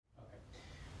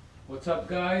What's up,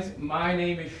 guys? My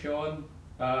name is Sean.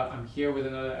 I'm here with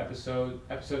another episode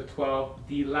 12,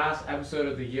 the last episode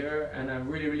of the year, and I'm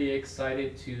really, really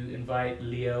excited to invite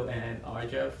Leo and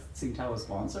Arjev. Singtel a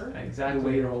sponsor? Exactly. The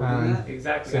way you're holding that?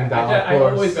 Exactly. Singtel, I of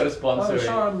course. always got a sponsor. Oh, it.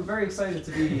 Sean, I'm very excited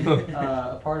to be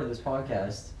a part of this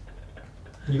podcast.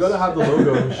 You gotta have the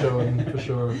logo showing for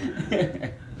sure.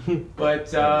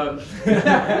 But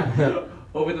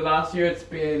over the last year, it's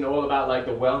been all about like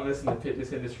the wellness and the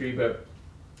fitness industry. But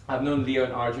I've known Leo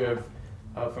and Arjev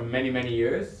for many, many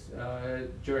years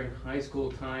during high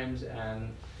school times,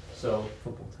 and so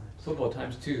football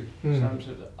times too. Mm.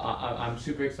 So I'm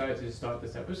super excited to start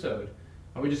this episode.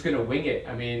 And we're just gonna wing it.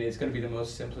 I mean, it's gonna be the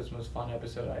most simplest, most fun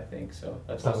episode, I think. So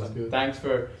that's Sounds awesome. good. Thanks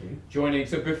for joining.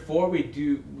 So before we get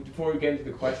into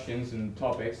the questions and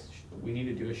topics, we need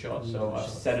to do a shot. We So do I've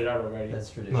shots. set it out already. That's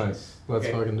tradition. Nice. Let's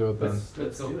Okay. fucking do it then. Let's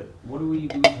do go. it. What do we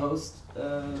host?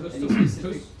 Toast Any to-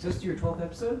 specific? Toast to your 12th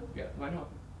episode? Yeah, why not?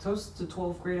 Toast to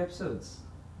 12 great episodes.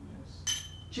 Yes.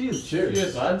 Cheers.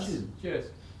 Cheers, lads. Cheers. Cheers.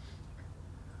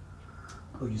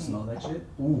 Oh, you smell that shit?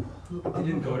 Ooh. It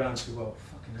didn't go down too well.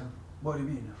 Fucking hell. What do you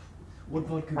mean? What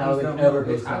vodka I don't goes think down ever well?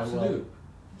 goes It's down absolute.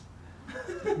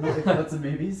 Nothing but some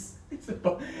maybes? It's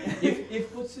about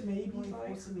if what's a maybe like.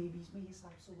 What's some maybes? Maybe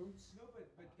absolutes. No,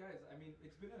 but guys, I mean,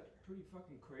 it's been a pretty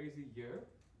fucking crazy year.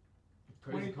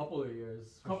 Crazy couple of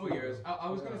years. Couple years. I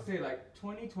was gonna say like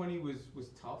 2020 was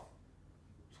tough.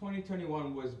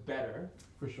 2021 was better.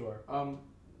 For sure.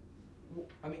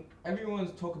 I mean,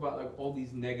 everyone's talk about like all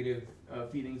these negative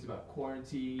feelings about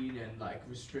quarantine and like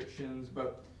restrictions,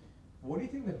 but what do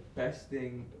you think the best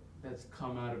thing that's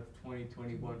come out of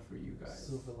 2021 for you guys?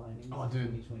 Silver linings. Oh,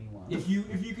 dude. 2021. If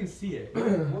you can see it.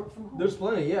 Work from home. There's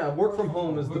plenty, yeah. Work from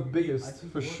home is the Work- I biggest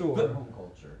think for work sure. from home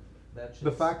culture. That The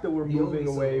shit's fact that we're the moving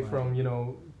only away silver from, lining. you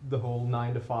know, the whole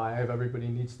 9 to 5, everybody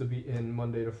needs to be in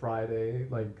Monday to Friday.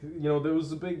 Like, you know, there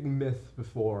was a big myth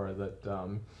before that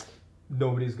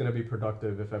nobody's gonna be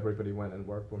productive if everybody went and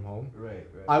worked from home. Right,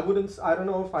 right. I don't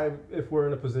know if we're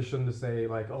in a position to say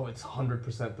like, oh, it's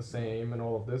 100% the same and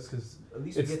all of this, because At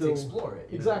least it's we get still- to explore it.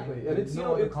 You exactly, know? and There's it's, you no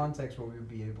know, other it's- context where we would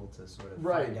be able to sort of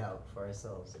Right. find out for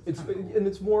ourselves. it's kinda cool. and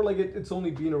it's more like it's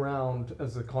only been around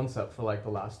as a concept for like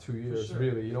the last 2 years, sure,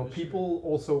 really. You know, for sure. people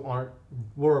also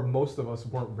most of us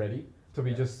weren't ready to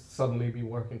be just suddenly be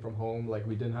working from home. Like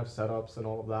we didn't have setups and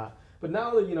all of that. But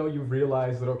now that you know you've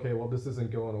realized that okay, well this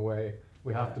isn't going away.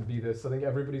 We have Yeah. to be this. I think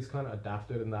everybody's kind of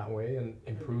adapted in that way and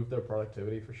improved their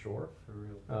productivity for sure. For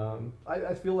real.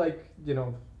 I feel like you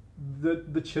know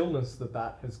the chillness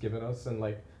that has given us and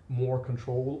like more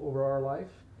control over our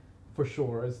life for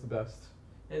sure is the best.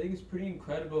 I think it's pretty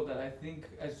incredible that I think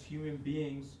as human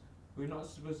beings, we're not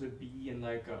supposed to be in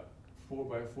like a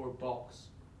 4x4 box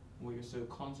where you're so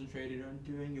concentrated on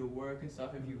doing your work and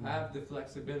stuff. If you Mhm. have the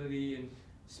flexibility and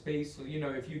space, you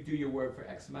know, if you do your work for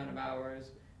X amount of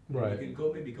hours, then Right. you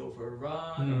can maybe go for a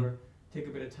run Mm. or take a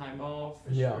bit of time off.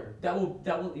 For Yeah. sure. That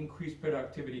will increase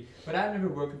productivity. But I've never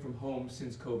working from home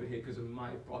since COVID hit because of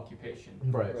my occupation.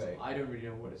 Right. Right. I don't really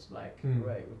know what it's like. Mm.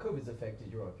 Right. Well, COVID's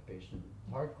affected your occupation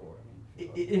hardcore. I mean, if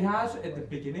It, you're it, it has fucking- at the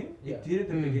beginning. Yeah. It did at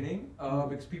the Mm. beginning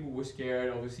because people were scared,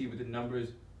 obviously, with the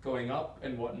numbers going up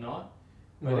and whatnot.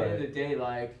 But at the end Right. of the day,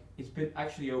 like it's been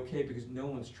actually okay because no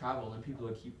one's traveled and people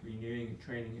are keep renewing and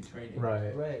training and training.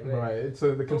 Right. Right, right. Right.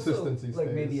 So the It's also, consistency like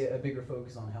stays. maybe a bigger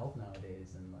focus on health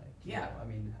nowadays, and like you Yeah. know, I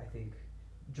mean, I think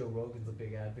Joe Rogan's a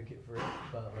big advocate for it,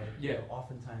 but like Yeah. you know,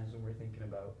 oftentimes when we're thinking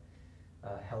about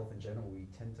health in general, we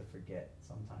tend to forget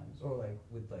sometimes, or like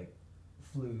with like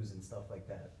flus and stuff like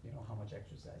that. You know how much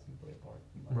exercise can play a part,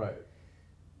 in, like, Right.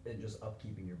 and just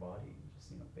upkeeping your body,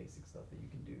 just you know basic stuff that you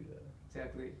can do to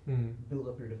Exactly. Mm. build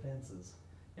up your defenses.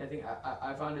 I think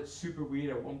I found it super weird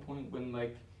at one point when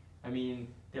like, I mean,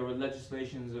 there were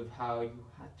legislations of how you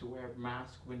had to wear a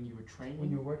mask when you were training. When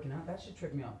you're working out, that should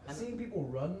trip me out. And- Seeing people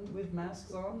run with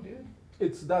masks on, dude.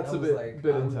 That's that a was bit like,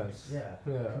 bit I would- intense. Yeah.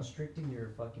 Yeah. Constricting your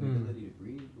fucking Mm. ability to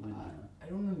breathe. When, I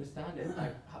don't understand it.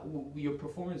 Like, your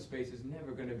performance space is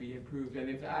never going to be improved, and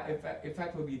in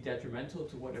fact, will be detrimental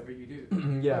to whatever you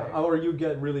do. Yeah. Right. Or you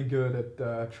get really good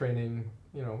at training,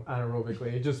 you know,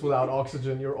 anaerobically. Just without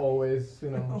oxygen, you're always, you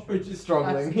know, Or just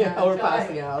struggling. passing Yeah. out, Or dying.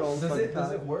 passing out all the does fucking it does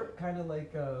time. it work kind of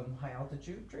like high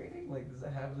altitude training? Like, does it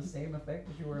have the same effect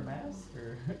if you wear a mask,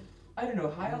 or I don't know.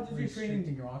 High altitude restricting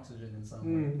training your oxygen in some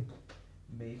way? Mm.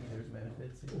 Maybe there's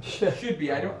benefits. Yeah. should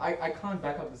be. I can't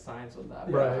back up the sciance on that.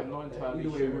 but Right. I'm not entirely Either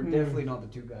way, sure. we're definitely not the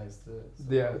two guys to.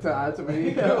 Yeah, to add to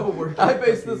me. We're I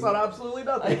base this fucking- on absolutely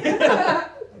nothing. I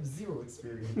have zero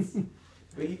experience.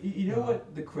 But you know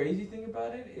what the crazy thing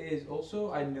about it is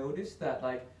also I noticed that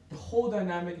like the whole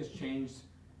dynamic has changed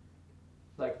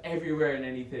like everywhere and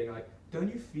anything. Like,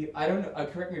 don't you feel? I don't know.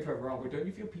 Correct me if I'm wrong, but don't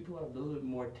you feel people are a little bit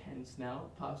more tense now,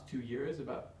 past 2 years,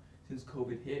 about since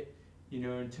COVID hit? You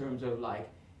know, in terms of like,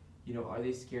 you know, are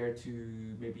they scared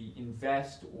to maybe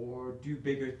invest or do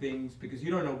bigger things because you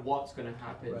don't know what's gonna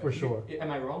happen? Right. For sure. Am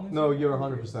I wrong? in No, saying you're that?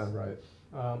 100% right.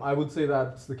 I would say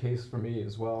that's the case for me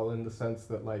as well, in the sense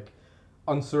that like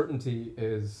uncertainty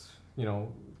is, you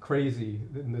know, crazy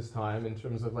in this time in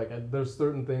terms of like there's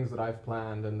certain things that I've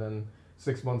planned, and then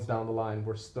 6 months down the line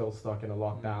we're still stuck in a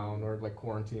lockdown, or like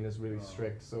quarantine is really Oh.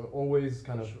 strict. So always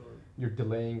kind For of sure. you're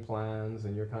delaying plans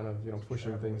and you're kind of, you know,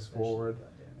 pushing Travel things especially, forward.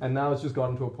 goddamn. And now it's just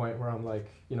gotten to a point where I'm like,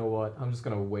 you know what? I'm just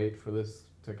gonna wait for this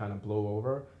to kind of blow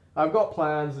over. I've got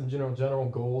plans and, you know, general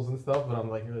goals and stuff, but I'm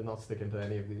like really not sticking to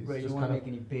any of these. Right, you Just don't want kind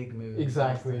to make any big moves. of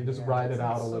exactly, just Yeah, ride it's it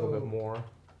out not a little bit so- more.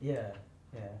 Yeah,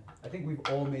 yeah. I think we've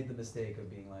all made the mistake of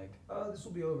being like, oh, this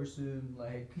will be over soon.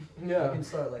 Like, I Yeah, can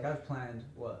start. Like, I've planned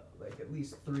like at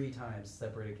least 3 times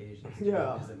separate occasions to Yeah.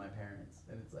 go visit my parents,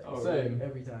 and it's like Oh, Same.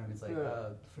 every time it's like, Yeah.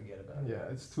 forget about it.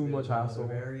 Yeah, it's too There's much another hassle.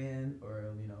 variant,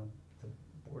 or you know, the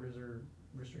borders are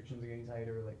restrictions are getting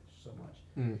tighter. Like, so much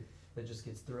Mm. that just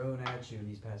gets thrown at you in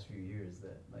these past few years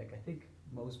that like I think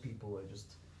most people are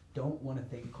just don't want to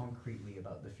think concretely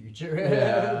about the future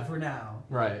Yeah. for now.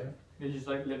 Right. They're just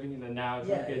like living in the now,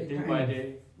 Yeah, take it it day kind by of-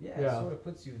 day. Yeah, Yeah. it sort of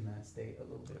puts you in that state a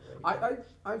little bit.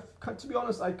 Right? To be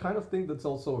honest, I kind of think that's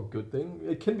also a good thing.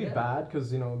 It can be Yeah. bad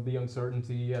because, you know, the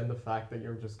uncertainty and the fact that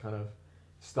you're just kind of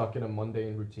stuck in a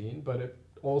mundane routine, but it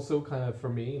also kind of, for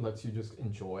me, lets you just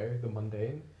enjoy the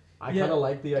mundane. I Yeah. kind of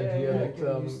like the idea that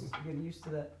getting used to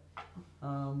that.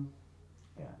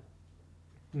 Yeah.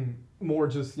 more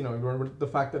just, you know, remember the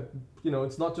fact that, you know,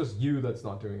 it's not just you that's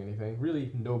not doing anything.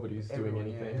 Really, nobody's Everyone,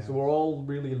 doing yeah, anything. yeah. So we're all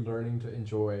really learning to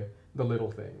enjoy the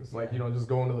little things, like, Yeah. you know, just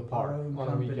going to the Our park own on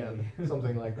a company. weekend,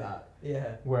 something like that.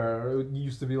 Yeah. Where it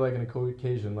used to be like an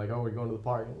occasion, like, oh, we're going to the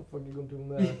park. What the fuck are you going to do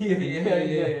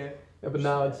there? yeah. Yeah, but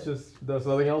now it's just there's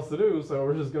nothing else to do, so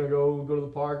we're just gonna go to the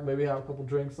park, maybe have a couple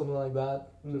drinks, something like that,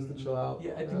 just to chill out.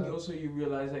 Yeah, I think also you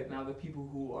realize like now the people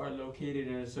who are located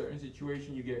in a certain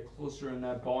situation, you get closer in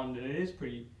that bond, and it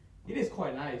is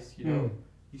quite nice, you know. Mm.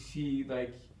 You see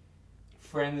like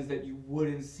friends that you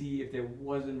wouldn't see if there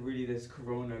wasn't really this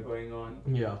corona going on.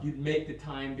 Yeah, You'd make the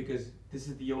time because this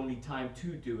is the only time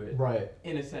to do it, right,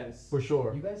 in a sense. for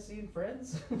sure. You guys seen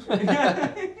Friends?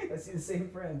 yeah, I see the same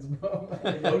Friends, bro.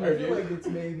 I don't I know, feel dude. like it's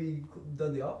maybe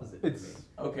done the opposite for me. It's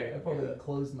okay. I probably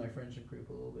closed my friendship group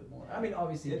a little bit more. I mean,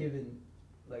 obviously, Yeah. given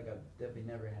like I've definitely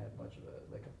never had much of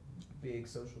a big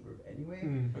social group anyway.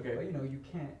 mm, Okay. But you know, you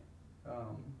can't.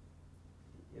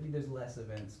 I mean, there's less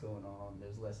events going on.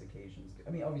 There's less occasions. I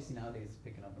mean, obviously nowadays it's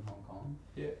picking up in Hong Kong,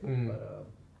 Yeah. but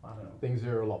I don't know. things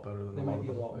here are a lot better than There a lot might of be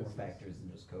a other lot more places. factors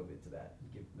than just COVID to that.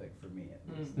 Like for me at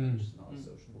least, Mm. I'm just not a Mm.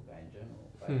 sociable guy in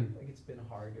general. But Mm. like it's been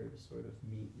harder to sort of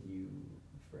meet new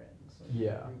friends, like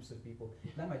Yeah. groups of people.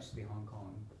 That might just be Hong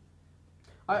Kong.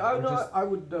 I Or no, just- I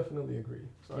would definitely agree.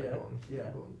 Sorry, Yeah, go on.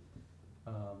 yeah. Go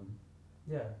on.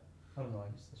 Yeah, I don't know. I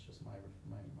guess that's just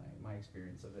my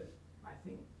experience of it. I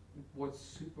think what's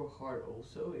super hard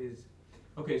also is,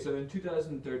 okay, so in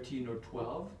 2013 or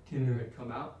 12, Tinder Mm. had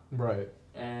come out, Right.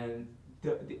 and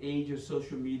the age of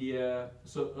social media,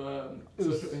 It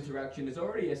was- social interaction is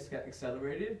already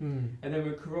accelerated, Mm. and then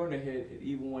when Corona hit, it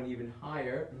even went even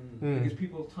higher, Mm. because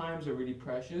people's times are really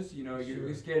precious, you know, you're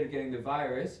Sure. scared of getting the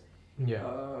virus.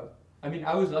 Yeah. I mean,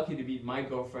 I was lucky to meet my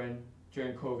girlfriend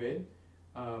during COVID.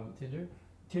 Tinder.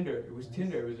 Tinder, it was Nice.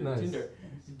 Tinder, it was a Nice. Tinder.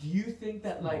 Do you think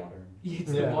that like, Modern.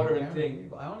 it's Yeah. the modern Yeah,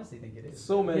 thing? I honestly think it is.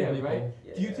 So many Yeah, people.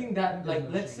 right? Do you think that, There's like, no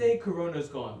let's shame. say Corona's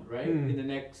gone, right? Mm. In the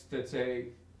next, let's say,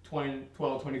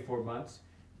 12, 24 months,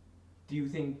 do you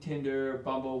think Tinder,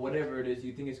 Bumble, whatever it is, do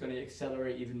you think it's going to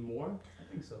accelerate even more? I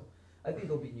think so. I think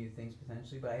there'll be new things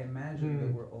potentially, but I imagine that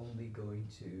Hmm. we're only going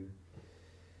to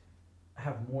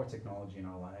have more technology in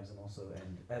our lives, and also,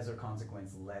 and as a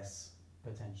consequence, less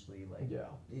potentially like Yeah.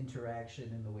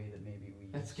 interaction in the way that maybe we.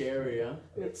 That's used scary, to. huh?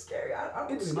 It's scary. I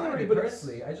don't It's really mind scary, it but it's-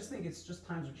 personally. I just think it's just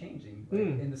times are changing. Like,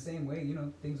 Mm. in the same way, you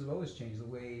know, things have always changed. The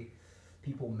way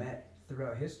people met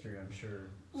throughout history, I'm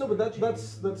sure. No, sort but of that's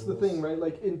changed, and that's the rules. thing, right?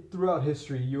 Like in throughout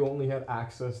history, you only had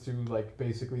access to like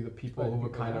basically the people Right, who the were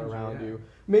people kind of around around you, you.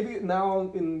 Maybe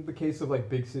now in the case of like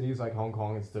big cities like Hong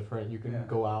Kong, it's different. You can Yeah.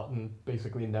 go out and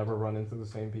basically never run into the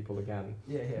same people again.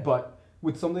 Yeah, yeah. But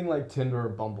with something like Tinder or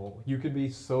Bumble, you could be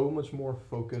so much more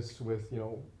focused with, you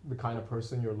know, the kind of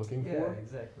person you're looking yeah, for.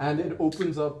 exactly. And it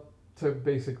opens up to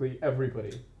basically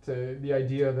everybody, to the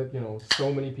idea that, you know,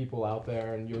 so many people out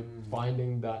there and you're Mm.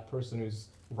 finding that person who's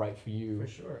right for you. For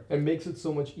sure. It makes it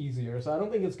so much easier. So I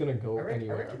don't think it's gonna go I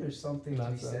anywhere. reckon there's something in to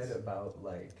that be said sense. about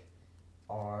like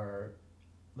our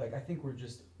like I think we're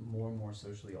just more and more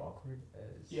socially awkward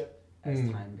as Yep. as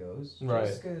Mm. time goes. Right.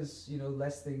 Just because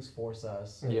less things force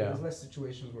us. Yeah. There's less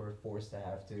situations where we're forced to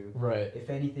have to. Right. If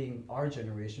anything, our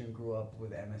generation grew up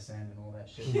with MSN and all that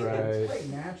shit. Right. It's quite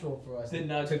natural for us The to,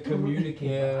 nudge. to communicate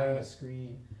Yeah. behind a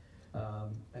screen.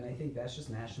 And I think that's just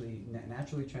naturally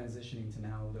transitioning to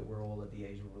now that we're all at the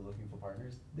age where we're looking for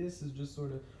partners. This is just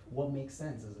sort of what makes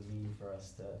sense as a mean for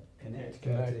us to connect.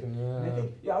 Connect and And I yeah.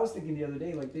 think, I was thinking the other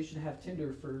day, like they should have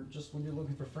Tinder for just when you're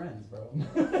looking for friends, bro.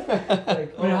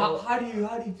 Like, But how do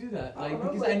you do that? I Like, don't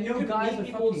know, because like, I you know could guys meet are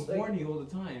people's, fucking like- horny all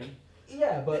the time.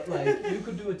 yeah, but like you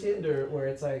could do a Tinder where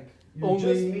it's like you're Only-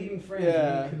 just meeting friends,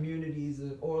 yeah. you meet communities,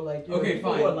 or like Okay,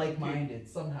 people who fine. are like-minded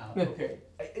somehow. Okay.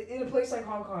 In a place like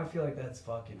Hong Kong, I feel like that's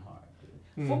fucking hard.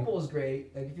 Dude. Mm. Football is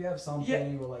great. Like if you have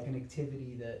something or like an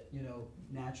activity that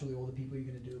naturally all the people you're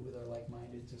gonna do it with are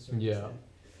like-minded to a certain Yeah. extent.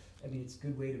 I mean, it's a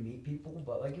good way to meet people,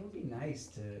 but like it would be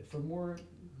nice for more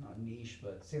not niche,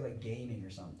 but say like gaming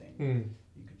or something. Mm.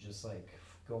 You could just like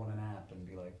go on an app and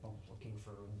be like, oh, looking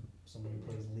for someone who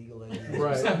plays League of Legends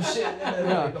Right. or some shit, and then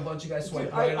Yeah. like a bunch of guys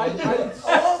swipe I- right I on. do-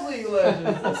 I love League of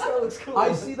Legends. This guy looks cool.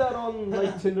 I see that on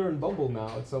like Tinder and Bumble now.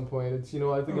 At some point, it's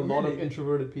I think Oh, a lot of really?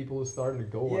 introverted people are starting to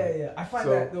go on Yeah, it. yeah. I find So-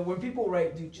 that when people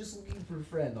write, dude, just looking for a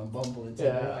friend on Bumble and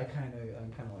Tinder, Yeah. I'm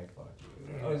kind of like, fuck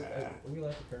you. Are we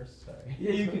allowed to curse? Sorry.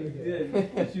 Yeah, you can.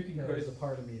 Yes, you can Yeah, curse. there's a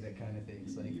part of me that kind of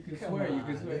thinks like, You can come swear, you on.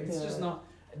 can swear. It's Yeah. just not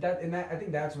that, and that I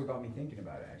think that's what got me thinking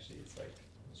about it. Actually, it's like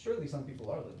surely some people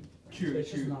are looking for friends. True,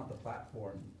 It's just true. not the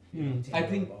platform. Mm. Tinder I or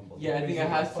think. Bumble. Yeah, I think it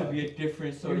Nobody's has like, to be fuck. a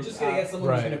different So sort you're of. just gonna get someone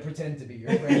who's Right. gonna pretend to be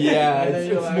your friend. Yeah, And then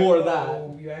it's you're like, more oh,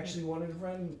 that. You actually wanted a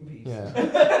friend? Peace.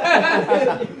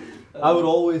 Yeah. I would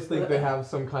always think they have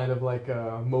some kind of like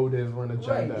a motive or an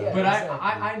agenda. yeah. But Exactly.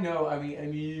 I know. I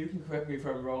mean, you can correct me if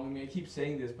I'm wrong. I mean, I keep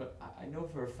saying this, but I know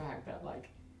for a fact that like,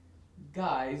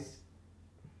 guys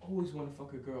always want to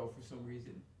fuck a girl for some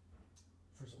reason.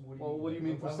 Well, what do you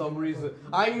mean for Why some would you reason?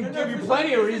 fuck- I can No, give you for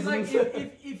plenty some of reason, reasons.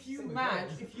 Like, if you Same with match,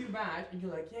 girls. and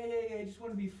you're like, yeah, I just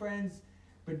want to be friends,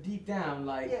 but deep down,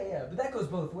 like, Yeah, but that goes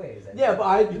both ways. I Yeah, think. but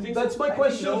I You think that's so? my I think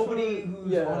question. nobody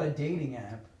who's yeah. on a dating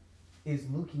app is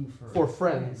looking For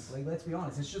friends. Like, let's be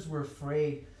honest. It's just we're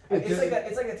afraid. It's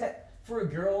It's like for a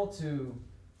girl to.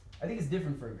 I think it's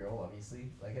different for a girl,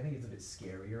 obviously. Like, I think it's a bit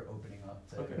scarier opening up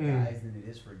to Okay. guys than it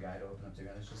is for a guy to open up to a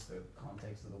guy. It's just the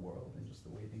context of the world and just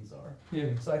the way things are. yeah.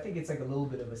 So I think it's like a little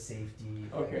bit of a safety.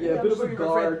 Okay. Like, Yeah, a I'm bit just of a looking for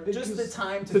a friend, guard, just the because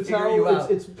time to to figure tell you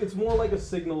out. it's more like a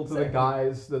signal to the Exactly.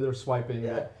 guys that they're swiping.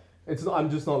 Yeah. It's not, I'm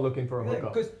just not looking for a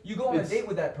hookup. Because you go on It's- a date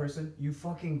with that person, you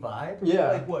fucking vibe.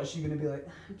 Yeah. Like, what? Is she gonna be like,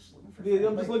 I'm just looking for a Yeah, friend.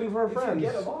 I'm just Like, looking for a friend. If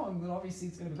you get along, then obviously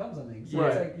it's gonna become something. So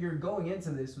Right. it's like you're going into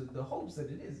this with the hopes that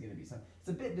it is gonna be something. It's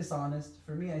a bit dishonest.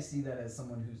 For me, I see that as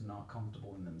someone who's not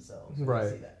comfortable in themselves. when I Right.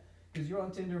 see that. Because you're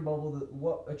on Tinder and Bumble,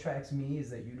 what attracts me is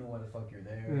that you know why the fuck you're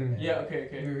there. Mm. and Yeah,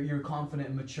 okay. You're confident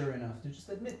and mature enough to just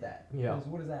admit that. Yeah. Because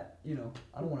what is that?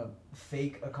 I don't want to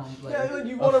fake a Yeah, like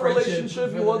you want a friendship relationship,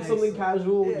 for you the want next- something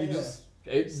casual. Yeah, you yeah. just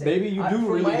Same. maybe you do from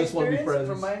really my just want to be experience- friends.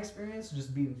 From my experience,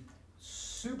 just being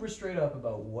super straight up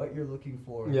about what you're looking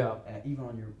for. Yeah. Even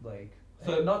on your like.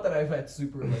 So- Not that I've had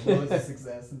super like loads of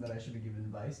success and that I should be giving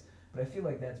advice, but I feel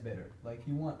like that's better. Like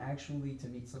you want actually to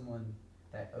meet someone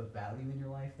that of value in your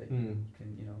life that you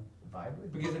can vibe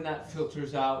with. Because then that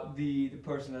filters out the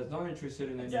person that's not interested,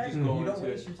 and then Exactly. you just go You don't into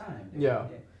waste your time. dude. Yeah.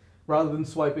 Rather than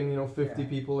swiping, 50 Yeah.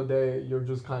 people a day, you're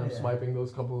just kind of Yeah. swiping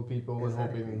those couple of people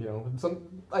Exactly. and hoping,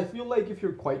 I feel like if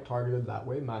you're quite targeted that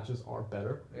way, matches are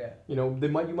better. Yeah. You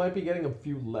might be getting a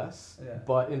few less, Yeah.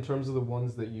 but in terms of the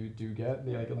ones that you do get,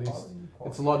 at least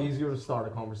it's a lot easier to start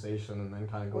a conversation and then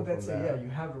kind of go Well, from that's there. it. Yeah, you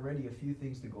have already a few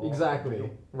things to go. off of. Exactly, You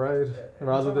right? don't-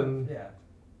 Rather it's all- than yeah.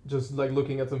 just like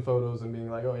looking at some photos and being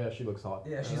like, oh yeah, she looks hot.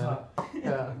 Yeah, And she's then- hot.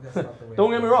 Yeah. That's not the way.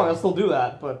 Don't to get me go. wrong, I'll still do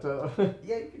that, but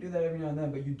Yeah, you can do that every now and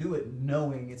then, but you do it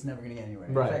knowing it's never gonna get anywhere.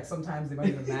 Right. In fact, sometimes they might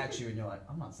even match you, and you're like,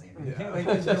 I'm not saying anything. Yeah. Like,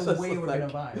 there's That's no the way we're thing.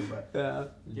 gonna vibe. But yeah.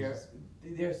 you Yeah, just-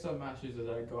 there's some matches that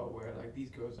I got where like these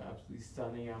girls are absolutely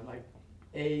stunning. I'm like,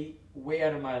 A, way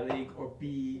out of my league, or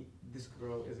B, this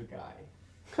girl is a guy.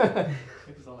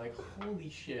 Because I'm like, holy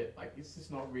shit, like it's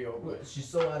just not real. But she's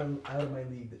so out of my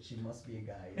league that she must be a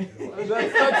guy.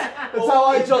 That's how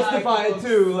I justify it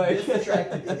too. Like,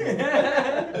 attracted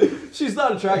to me. she's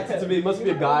not attracted to me. Must be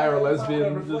a guy or a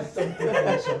lesbian. Just,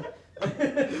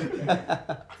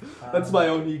 that's my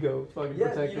own ego fucking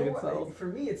protecting itself. For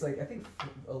me, it's like I think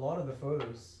a lot of the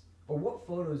photos, or what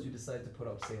photos you decide to put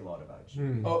up, say a lot about you.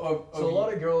 Hmm. So a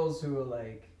lot of girls who are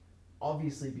like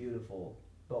obviously beautiful,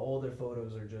 but all their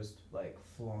photos are just like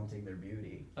flaunting their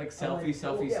beauty. like I'm like,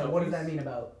 selfie. well, yeah, what does selfies. that mean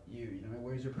about you?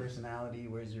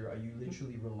 Are you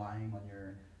literally relying on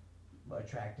your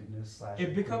attractiveness slash.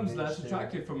 It becomes image less thing.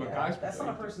 attractive from a Yeah, guy's That's not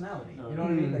a perspective. personality. No. You know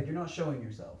what I mean? Mm. Like you're not showing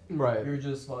yourself. Right. You're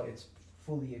just well, it's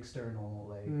fully external.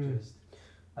 Like just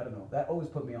I don't know. That always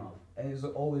put me off. And it was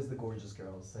always the gorgeous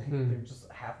girls. Like, Hmm. they're just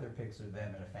half their pics are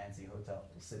them at a fancy hotel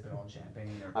sipping on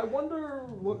champagne. Or I wonder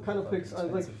what kind of Fucking pics. I like.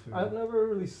 expensive food. I've never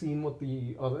really seen what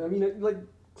the other. I mean, like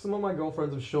some of my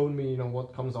girlfriends have shown me,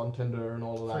 what comes on Tinder and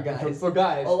all of For that. guys. For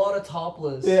guys. a lot of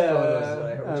topless Yeah, photos,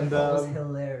 which I and, thought was um,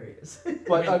 hilarious.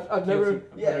 But I've never.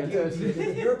 Guilty. Yeah,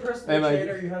 Guilty. you're a personal Hey, mate,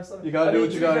 trainer. You have something. you gotta do what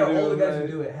to you be gotta fair, All do, the guys mate.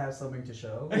 who do it have something to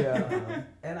show. Yeah.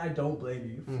 And I don't blame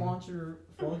you. Mm. Flaunt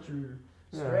your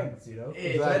Yeah. strengths, you know.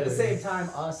 Exactly. But at the same time,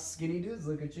 us skinny dudes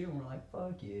look at you and we're like,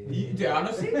 "Fuck you." Dude,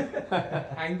 honestly,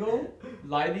 angle,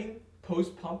 lighting,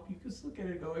 post pump, you can still get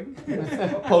it going.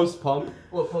 Post pump.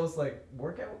 Well, post like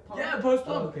workout pump. Yeah, post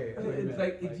pump. Oh, okay. It's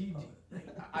like if you.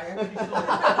 I actually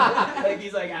saw. like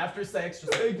he's like after sex,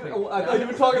 just like, Oh, I thought you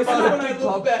were talking this about is a when I dick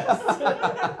look pump.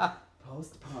 best.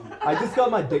 Post pump. I just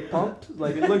got my dick pumped.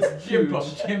 Like it looks Gym huge.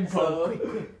 pump, gym pump.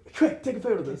 So, Quick, take a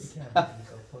photo of this.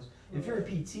 if you're a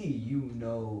PT, you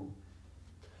know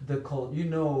you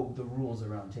know the rules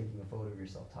around taking a photo of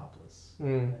yourself topless.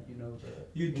 Mm. You know the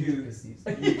You do. intricacies.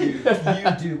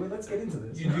 You do. Well, let's get into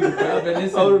this. You do, but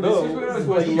listen, Oh this is what I was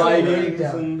no, like watching. lighting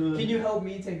Yeah. and. Can you help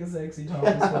me take a sexy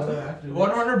topless photo after this?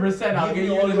 100%. I'll Give get me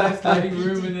you all in a your nice lighting PT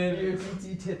room and then. your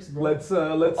PT tips, bro. Let's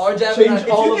Arjab change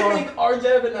and I, all if of you our. can make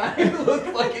Arjab and I look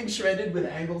fucking shredded with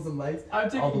angles and lights, I'm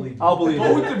taking I'll believe you. I'll believe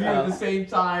both it. of you at the same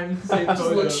time, same Just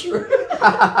photo. look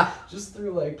shredded. Just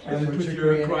through like camera Put your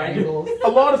trickery and grind- angles. A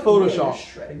lot of You're Photoshop.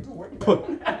 shredding. Don't worry Put-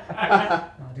 about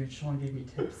it. No, dude, Sean gave me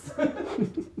tips.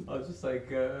 I'll just like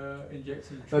inject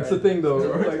some. That's the tread. thing though.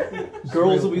 Like,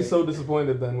 girls real will be quick. so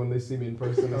disappointed then when they see me in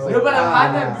person. It's Oh. like, No, but I've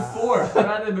had that Ah. before. I've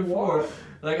had that before.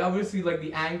 Like obviously, like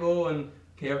the angle and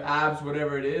okay, you have abs,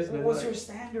 whatever it is. And What's like, your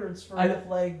standards for I- a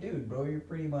flag dude, bro? You're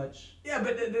pretty much. yeah,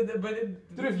 but Dude,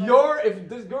 if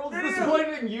this girl's No, no, no.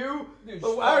 disappointed in you, Dude,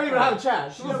 I don't even have a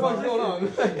chance. She's What the fuck's going on?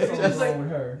 It's What's just like- wrong with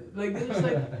her? like they're just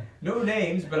like no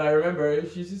names, but I remember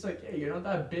she's just like, yeah, you're not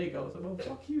that big. I was like, well,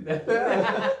 fuck you then.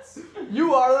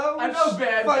 You are though. I know,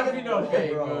 man. Fucking- Definitely not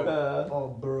big, bro. but Oh,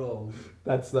 bro.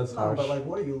 That's No, harsh. but like,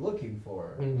 what are you looking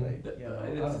for? Mhm. Like, you know, That's I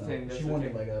the don't know. thing, that's She the wanted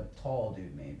thing. like a tall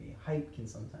dude, maybe. Height can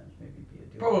sometimes maybe be a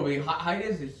deal. probably height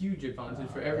is a huge advantage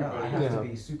for I everybody. have Yeah. to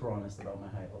be super honest about my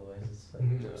height, otherwise it's like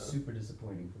Mhm. super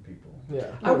disappointing for people. Yeah.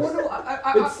 I wonder.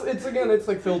 It's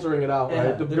like filtering it out, Yeah.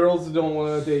 right? The girls who don't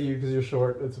want to date you because you're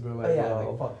short, it's a bit Oh, like, yeah, well,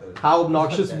 like fuck those. how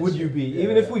obnoxious Fuck that would you shit. be? Yeah,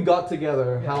 Even yeah. if we got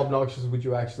together, how Yeah. obnoxious would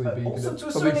you actually be? 'Cause Also, it's to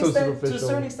a something certain so extent,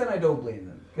 superficial. I don't blame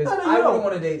them because No, no, you I don't. wouldn't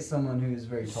want to date someone who's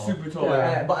very tall. Super tall.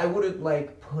 Yeah. But I wouldn't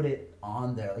like put it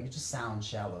on there. Like it just sounds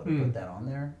shallow to Mm. put that on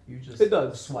there. You just It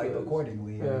does. swipe It does.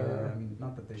 accordingly. Yeah. I mean,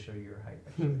 not that they show you your height.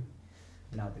 Actually,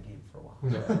 been out the game for a while.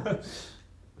 Yeah.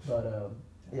 But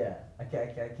yeah, I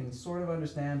can sort of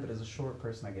understand. But as a short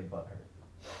person, I get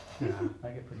butthurt. I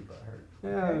get pretty butthurt.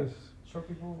 Yeah, Okay. Short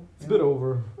people. it's a you bit know,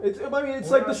 over. It's We're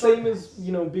like the not same short as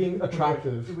guys. being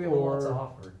attractive We have a lot to or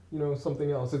offer.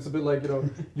 something else. It's a bit like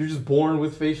you're just born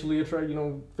with facially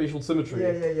facial symmetry.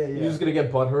 Yeah. You're just gonna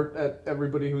get butthurt at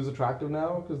everybody who's attractive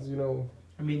now because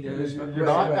I mean, there's. You're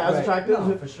not as attractive?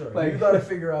 No, for sure. Like- you got to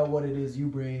figure out what it is you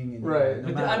bring. And Right. No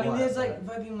But matter I mean, what, there's but- like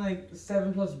fucking like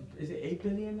 7+. Is it 8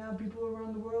 billion now people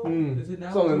around the world? Mm. Is it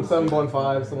now? something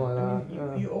 7.5, something like I that. mean,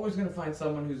 yeah. you're always gonna find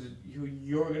someone who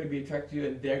you're gonna be attracted to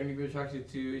and they're gonna be attracted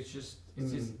to. It's just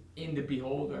in the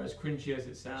beholder, as cringy as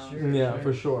it sounds. Sure. Yeah, right?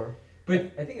 for sure.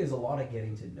 But I think there's a lot of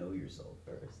getting to know yourself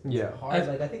first. It's Yeah. hard.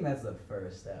 Like I think that's the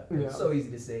first step. Yeah. It's so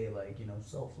easy to say like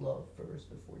self-love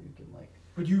first before you can like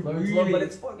you learn to really. love, but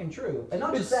it's fucking true. And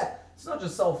not just It's- that. It's not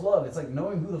just self-love. It's like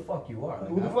knowing who the fuck you are. Like,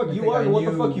 Who I the don't fuck even you think are I and what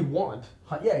the knew- fuck you want.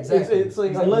 Yeah, exactly. It's like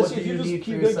Exactly. unless What if do you just need for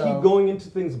keep yourself? going into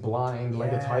things blind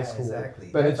like it's high school, Exactly.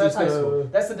 then it's That's just high school. gonna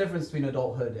That's the difference between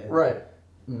adulthood and right.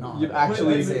 not. You'd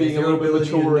actually I'd say being is a your little bit ability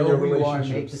to mature in know your who you are and make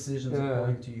relationships. decisions Yeah.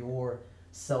 according to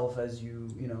yourself as you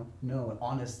know and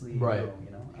honestly Right.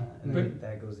 know. And I But- think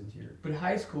that goes into your But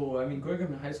high school, I mean, growing up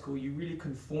in high school, you really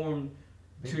conform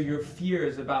to your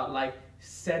fears about like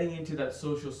setting into that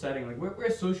social setting. Like we're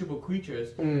sociable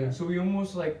creatures, Mm. so we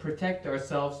almost like protect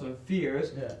ourselves from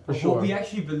fears. yeah. For of sure. what we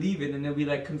actually believe in, and then we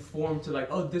like conform to like,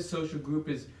 oh, this social group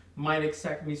might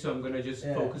accept me, so I'm gonna just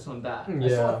Yeah. focus on that. Mm. I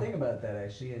saw Yeah. a thing about that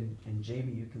actually, and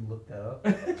Jamie, you can look that up.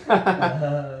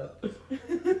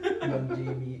 Young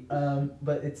Jamie.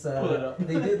 But it's Pull it up.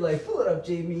 they did like pull it up,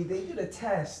 Jamie. They did a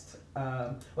test.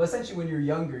 Well, essentially, when you're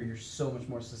younger, you're so much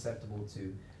more susceptible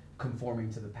to conforming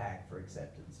to the pack for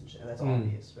acceptance and shit. That's Mm.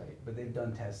 obvious, right? But they've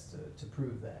done tests to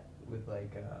prove that with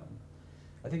like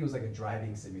I think it was like a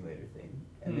driving simulator thing,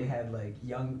 and they Mm. had like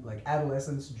young like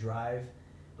adolescents drive,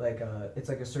 like it's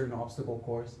like a certain obstacle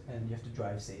course, and you have to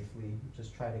drive safely.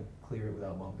 Just try to clear it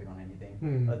without bumping on anything.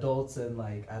 Hmm. Adults and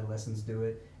like adolescents do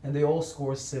it, and they all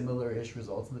score similar-ish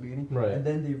results in the beginning. Right. And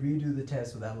then they redo the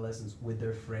test with adolescents with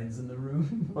their friends in the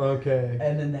room. Okay.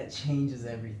 And then that changes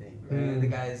everything. Right? And the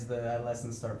Mm. guys, the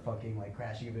adolescents start fucking like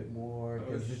crashing a bit more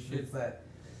because Oh, it's shit. that,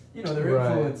 you know, they're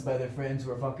Right. influenced by their friends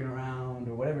who are fucking around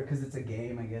or whatever. Because it's a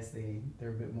game, I guess they're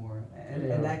a bit more, and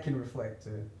Yeah. that can reflect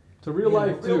to To real you know,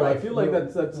 life real too. I life, feel like real-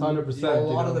 that's 100%. A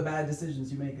lot you of know. the bad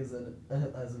decisions you make as an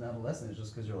adolescent is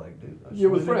just because you're like, dude, I just You're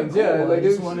with wanted to be friends, yeah. cool. I Like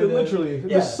just it's wanted to- literally. Yeah,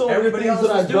 There's so many everybody things else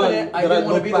that was I've doing done it. I that didn't I want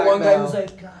to look be the back one guy now. who's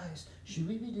like, guys, should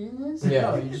we be doing this? Yeah.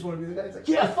 No, you just want to be the guy who's like,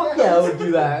 Yeah, fuck yeah, I would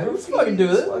do that. Let's fucking do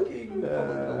it. Fucking,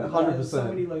 Yeah, 100%. So 100%.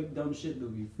 many like dumb shit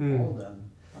that we've Mm. all done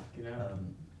Fucking hell.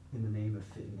 in the name of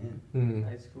fitting in. Mm.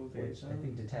 High school Which days. I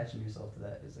think detaching yourself to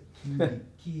that is a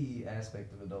key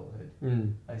aspect of adulthood.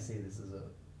 Mm. I say this as a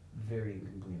very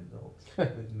incomplete adult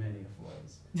with many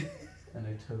flaws, and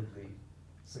I totally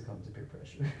succumb to peer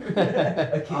pressure.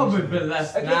 Oh, but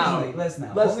less now. Occasionally, less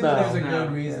now. Less Only now. when there's a Now,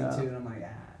 good reason yeah. to, and I'm like,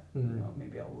 you Mm. know,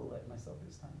 maybe I will let myself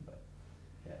this time. But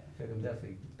yeah, I feel like I'm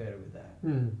definitely better with that.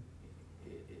 Mm.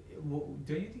 Well,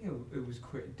 don't you think it was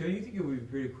don't you think it would be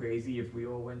pretty crazy if we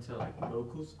all went to like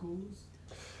local schools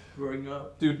growing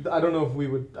up? Dude, I don't know if we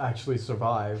would actually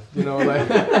survive. You know, like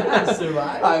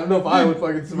Survive? I don't know if I would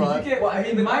fucking You survive. get- Well, I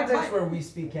mean, the my- context my- where we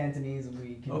speak Cantonese and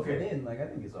we can Okay. fit in, like, I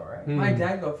think it's alright. Mm. My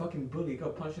dad got fucking bullied,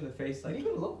 got punched in the face. Like, Like, you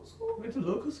go to local school? went to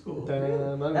local school. Damn, I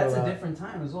didn't know That's a that. different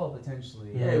time as well,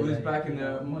 potentially. Yeah, it was Like, back in you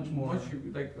know, the much more.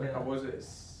 like yeah. I was it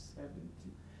 70,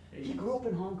 He grew up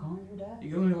in Hong Kong, your dad?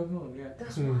 You go to Hong Kong, yeah.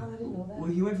 That's Hmm. wild, I didn't know that.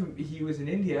 Well, he was in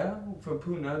India from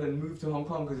Pune, then moved to Hong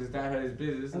Kong because his dad had his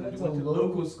business, and And then that's went a to local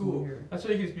local school school. here. That's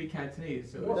why he can speak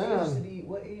Cantonese. So What it's- Damn. age,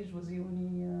 what age was he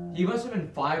when he? he must have been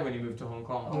 5 when he moved to Hong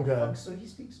Kong. Oh, Okay. fuck, so he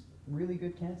speaks really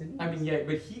good Cantonese. I mean, yeah,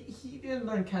 but he didn't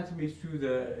learn Cantonese through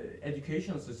the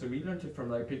educational system. He learned it from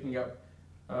like picking up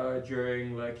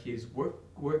during like his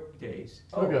work days.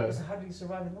 Oh, Okay. so how did he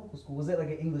survive in local school? Was it like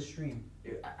an English stream?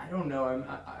 I don't know.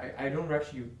 I don't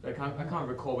actually like I can't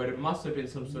recall, but it must have been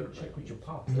some sort of Check with your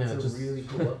pops. Yeah, That's a just- really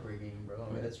cool upbringing, bro.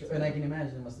 I mean, that's true. And I can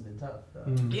imagine it must have been tough.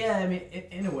 Mm. Yeah, I mean,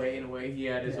 in a way, he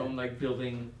had his Yeah. own like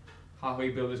building, how he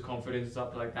built his confidence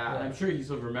up like that. And Yeah. I'm sure he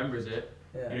still remembers it.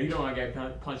 Yeah. You know, you don't want to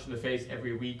get punched in the face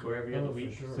every week or every Oh, other for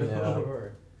week. sure, so- Yeah. for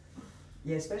sure.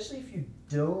 Yeah, especially if you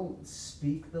don't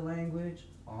speak the language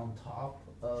on top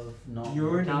of not You're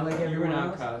an looking out, like you're an everyone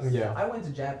else. outcast. Yeah. I went to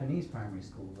Japanese primary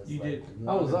school. It's You like did. one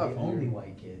How was of that the for you? only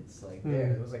white kids like Hmm.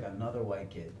 there. There was like another white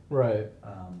kid. Right.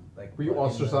 Like Were you in the-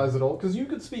 ostracized at all? Because you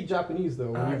could speak Japanese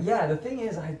though. when you- yeah, the thing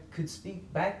is, I could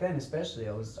speak back then, especially.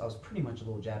 I was pretty much a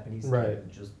little Japanese Right. kid,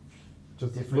 just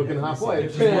Just different looking ethnicity, halfway.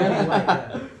 just looking white,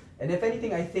 yeah. And if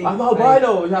anything, I think I'm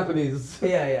albino Japanese.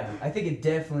 Yeah, I think it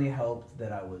definitely helped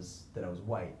that I was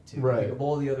white too. I Right. think of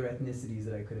all the other ethnicities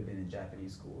that I could have been in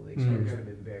Japanese school, the experience Mm. would have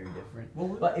been very different.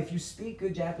 Well, But if you speak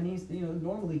good Japanese, you know,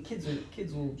 normally kids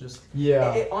will just.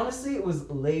 Yeah. Honestly, it was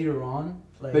later on,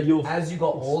 like That you'll as you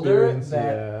got older, Experience,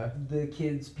 that yeah.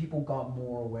 the people got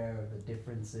more aware of the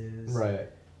differences. Right.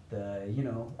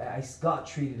 I got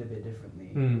treated a bit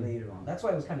differently Mm. later on. That's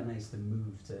why it was kind of nice to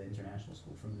move to international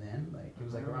school from then. Like it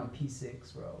was like around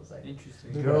P6 where I was like,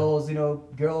 interesting. Okay.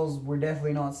 girls were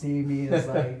definitely not seeing me as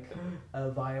like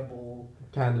a viable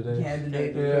Candidate.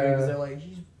 candidate Yeah. because they're like,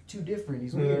 he's too different,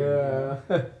 he's weird.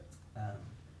 Yeah.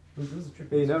 It was a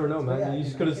tricky Yeah, you never know, experience. man. But You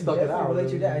just I coulda can stuck it definitely out. relate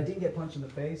to your dad. I didn't get punched in the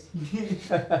face.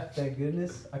 Thank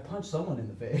goodness. I punched someone in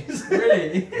the face.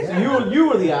 Really? So you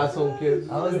were the asshole kid.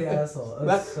 I was the asshole. I was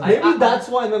That, so- maybe that's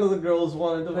why none of the girls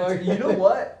wanted to fuck. You know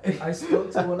what? I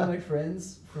spoke to one of my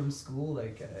friends from school,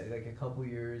 like a couple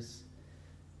years,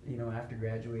 after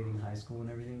graduating high school and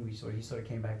everything. He sort of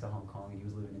came back to Hong Kong and he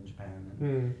was living in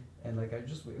Japan, and like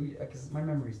because my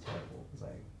memory's terrible because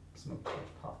I smoked too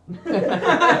much pot.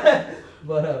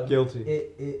 But Guilty.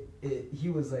 he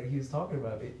was talking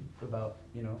about it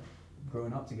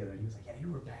growing up together, and he was like, yeah,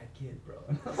 you were a bad kid, bro.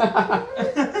 And I was like,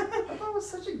 I thought I was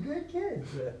such a good kid,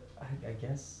 but I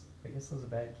guess I was a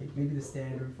bad kid. Maybe the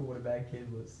standard for what a bad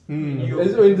kid was.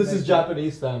 This is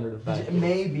Japanese standard of bad.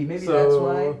 Maybe So- that's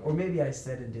why, or maybe I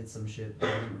said and did some shit that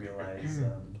I didn't realize.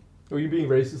 Were you being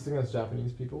racist against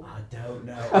Japanese people? I don't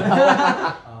know.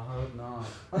 I hope not.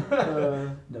 Uh,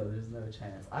 No, there's no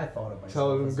chance. I thought of myself.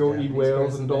 Tell them as to a go eat Japanese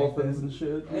whales person and back dolphins then. and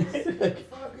shit.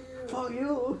 Fuck you. Fuck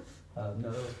you. No,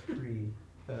 that was pre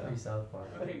South Park.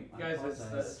 Okay, guys,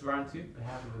 that's round 2.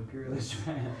 Behalf of imperialist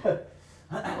Japan.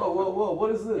 Whoa!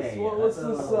 What is this? Hey, What's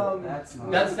that's this? that's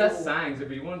not. That's Sangs,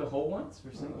 but you wanted the whole ones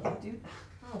for Sangs? Yeah, dude.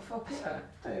 Oh fuck yeah!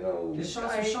 I know. Just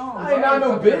shots for Sean. I ain't not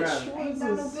no Fucking bitch. around. Ain't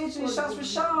that no bitch? It's shots for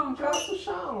Sean. Shots for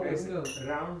Sean. Let's go.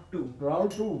 Round 2.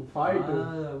 Round 2. Fight.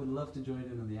 I would love to join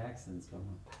in on the accents, but I'm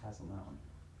gonna pass on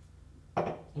that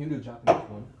one. You do Japanese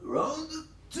one. Round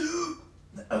 2.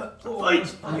 Fight!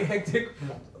 Fucking hectic.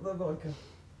 The vodka.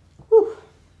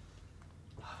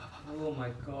 Oh my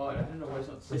god! I don't know why it's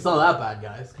not. It's not that bad,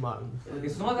 guys. Come on.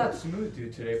 It's not that smooth,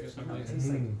 dude. Today for some It reason. tastes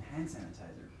like hand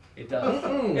sanitizer. It does.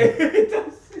 Mm. It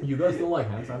does. You guys don't like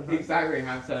hand sanitizer? Exactly,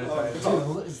 hand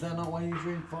sanitizer. Dude, is that not why you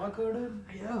drink vodka, dude?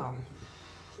 Yeah.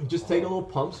 Just take a little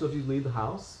pump so if you leave the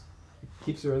house, it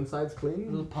keeps your insides clean.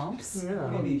 Little pumps? Yeah.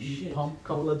 Holy Shit. shit. Pump.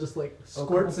 Couple of just like Oh,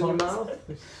 squirts in your couple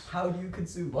mouth. How do you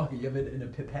consume vodka? You have it in a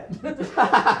pipette?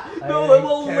 No, I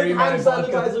well, like carry my hand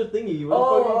vodka. sanitizer thingy. What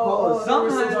the fuck you call it? some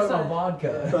Sometimes hand I-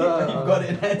 vodka. Uh. You've got it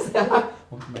in hand sanitizer.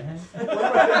 One for my hand.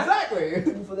 Exactly.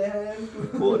 Two for the hand.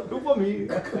 Do for me.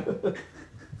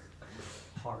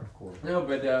 Hardcore. No,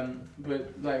 but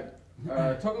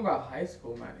like, talking about high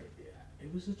school, man,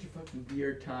 it was such a fucking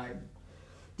weird time.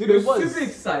 Dude, it it was was. super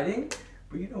exciting,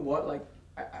 but you know what? Like,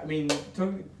 I mean,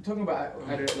 talking about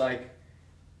like,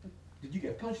 did you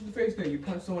get punched in the face? No, you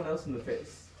punched someone else in the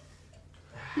face.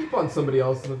 He punched somebody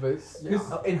else in the face. Yeah.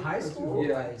 In high school,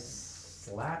 Yeah. I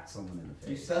slapped someone in the face.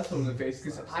 You slapped someone in the face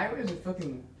because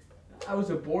I was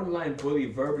a borderline bully,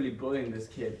 verbally bullying this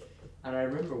kid, and I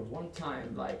remember one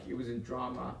time, like, it was in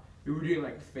drama. We were doing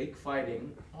like fake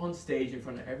fighting on stage in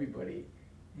front of everybody,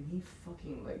 and he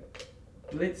fucking like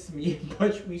blitzed me and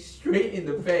punched me straight in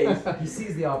the face. He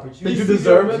sees the opportunity. Did you see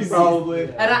deserve the it? opportunity. Probably.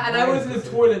 And I was in the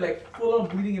toilet, like, full on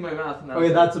bleeding in my mouth. And I was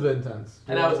Okay, like, that's a bit intense.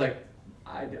 and I was like,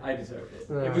 I deserved it. It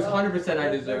was Yeah. 100% I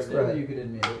That's deserved cool it. that you could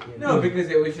admit it. you No, know. because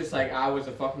it was just like, I was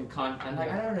a fucking cunt. And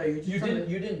like, I don't know, You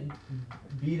didn't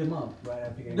beat him up right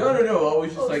after getting. No, I was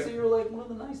just Oh, like, so you were like one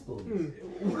of the nice bullies.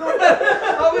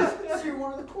 I was, So you're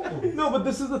one of the cool bullies. No, but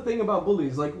this is the thing about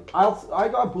bullies. Like, I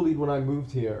got bullied when I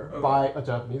moved here Okay. by a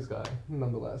Japanese guy,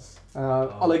 nonetheless.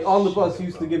 Oh, Like, on the shit, bus, he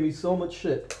used to bro. give me so much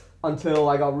shit until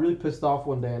I got really pissed off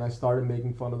one day and I started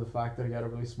making fun of the fact that he had a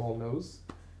really small nose.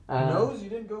 Nose? You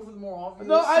didn't go for the more obvious.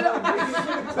 No, I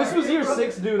don't. This was year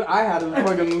 6, dude. I had a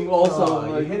fucking also.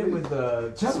 You like, hit him with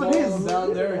the Japanese, small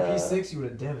down there yeah. in P6, you would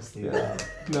have devastated.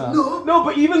 Yeah. No,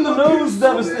 but even the nose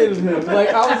devastated him. Like,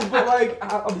 I was, but like,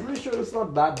 I'm pretty sure it's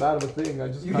not that bad of a thing. I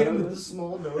just You kind hit him of- with the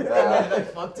small nose. Yeah. And I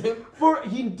fucked him. For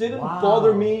he didn't Wow.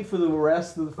 bother me for the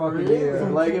rest of the fucking Really? year.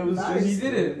 Like, it was Nice. just He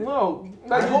didn't. No,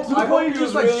 like I hope- to the I hope point he he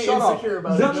just was like really shut up. insecure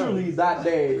about his Literally nose. that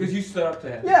day. because you stood up to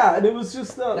him. Yeah, and it was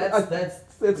just That's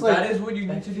it's like that is what you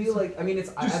I need to feel do. like I mean it's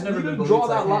just I've never you been can bullied, draw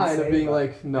so I that can't line say, of being but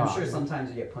like, no. I'm sure sometimes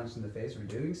you get punched in the face for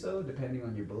doing so, depending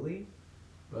on your bully.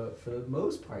 But for the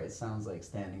most part, it sounds like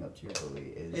standing up to your bully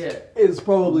is Yeah, is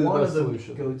probably the one best of the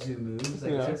solution. go-to moves. I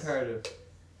Yeah. it's guess. imperative.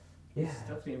 Yeah. It's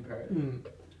definitely imperative. Hmm.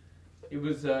 It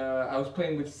was I was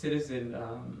playing with Citizen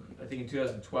I think in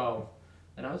 2012,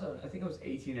 and I think I was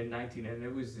 18 and 19, and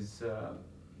there was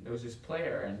this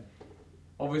player, and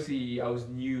obviously I was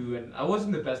new and I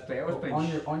wasn't the best player. I was playing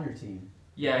on your team.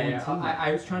 yeah, own yeah. team.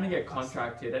 I was trying to get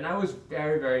contracted, and I was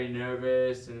very, very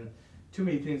nervous, and too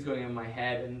many things going in my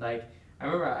head. And like, I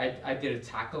remember I did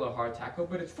a hard tackle,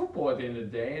 but it's football at the end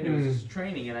of the day, and it was just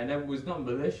training, and I was not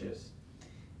malicious.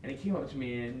 And he came up to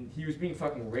me, and he was being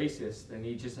fucking racist, and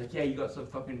he just like, yeah, you got some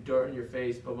fucking dirt in your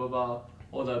face, blah blah blah,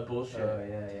 all that bullshit. Oh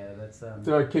yeah, that's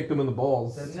So I kicked him in the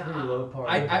balls. That's Nah, pretty low part.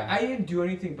 I didn't do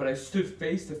anything, but I stood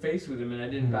face to face with him, and I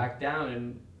didn't Mhm. back down.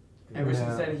 And ever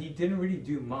since Yeah. then, he didn't really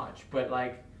do much. But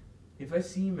like, if I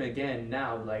see him again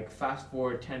now, like fast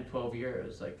forward 10, 12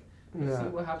 years, like, let's see Yeah.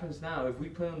 what happens now if we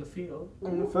play on the field.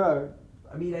 Fair.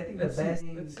 I mean, I think Let's the see, best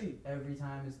thing let's see. every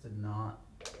time is to not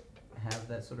have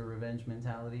that sort of revenge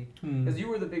mentality. Hmm. Because you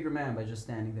were the bigger man by just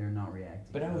standing there and not reacting.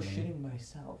 But you I know was what mean? shitting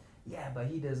myself. Yeah, but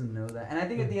he doesn't know that. And I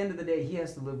think at the end of the day, he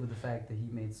has to live with the fact that he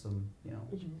made some,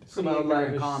 Some pretty ignorant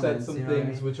outlandish said comments, some you know what I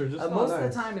things mean? which are just not most nice.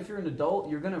 of the time, if you're an adult,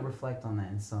 you're going to reflect on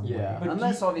that in some Yeah. way. But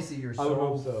Unless, obviously, you're I would so,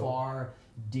 hope so. far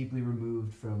deeply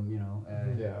removed from,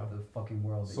 Yeah. the fucking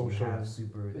world that Social you have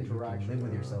super, that you can interaction, live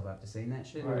with yeah. yourself after saying that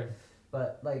shit. Right.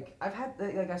 But like I've had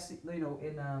like I see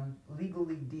in Legal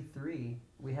League D3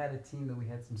 we had a team that we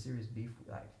had some serious beef with.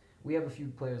 Like we have a few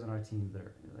players on our team that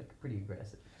are like pretty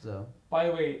aggressive. So By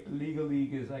the way, Legal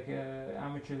League is like a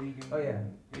amateur league in, Oh, yeah.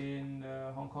 in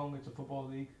Hong Kong. It's a football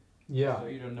league. Yeah. So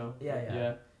you don't know.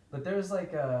 yeah. But there's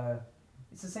like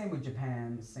it's the same with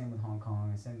Japan, it's the same with Hong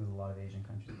Kong, it's the same with a lot of Asian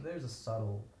countries. There's a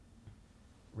subtle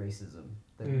racism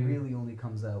that Mm. really only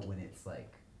comes out when it's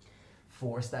like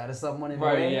forced out of someone in a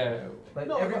Right. way. Yeah. But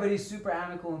No, everybody's super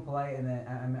amicable and polite, and then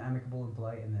amicable and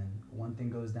polite, and then one thing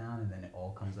goes down, and then it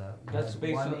all comes out. We That's had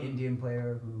based one on- Indian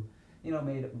player who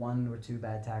made one or two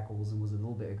bad tackles and was a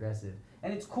little bit aggressive.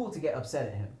 And it's cool to get upset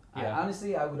at him. Yeah.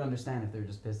 Honestly, I would understand if they're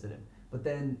just pissed at him. But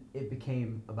then it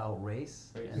became about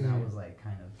race, and that was like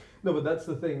kind of... No, but that's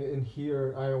the thing. In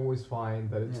here, I always find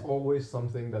that it's Yeah. always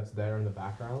something that's there in the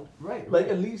background. Right. Like,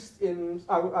 at least I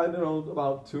don't know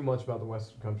about too much about the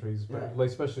Western countries, but Yeah. like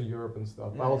especially Europe and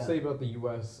stuff. Yeah, I'll yeah. say about the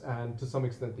US and to some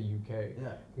extent the UK,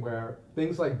 Yeah. where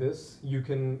things like this, you'll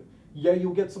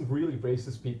get some really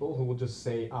racist people who will just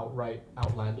say outright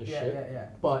outlandish shit. Yeah.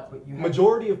 But But you have-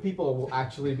 majority of people will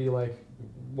actually be like,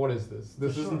 what is this?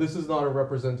 This For is sure. this is not a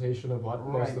representation of what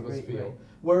most Right, of us right, feel. right.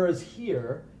 Whereas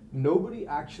here, nobody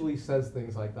actually says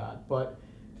things like that. But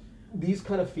these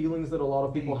kind of feelings that a lot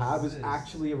of people have is Exist.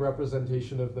 actually a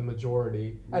representation of the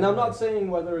majority. And I'm not saying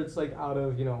whether it's like out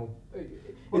of,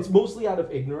 it's mostly out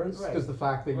of ignorance, Right. because the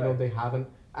fact that, Right. they haven't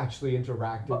actually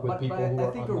interacted with people who I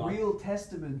are think not. a real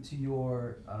testament to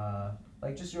your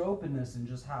like just your openness and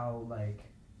just how like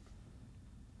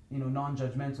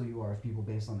non-judgmental you are of people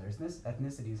based on their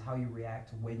ethnicity is how you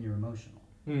react when you're emotional.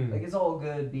 Hmm. Like it's all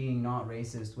good being not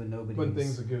racist when nobody's... When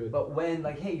things are good. But when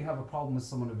like, hey, you have a problem with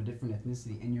someone of a different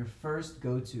ethnicity, and your first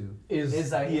go-to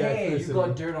Is like, the hey, you ethnicity.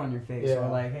 got dirt on your face, Yeah.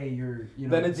 or like, hey, you're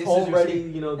Then it's this is your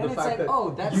already, skin. the Then it's fact like, that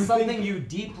oh, that's you something think- you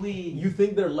deeply... you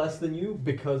think they're less than you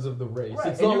because of the race. Right,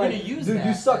 It's and not you're like, gonna use dude, you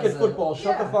that suck as at a- football,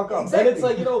 shut the Yeah, fuck up. exactly. Then it's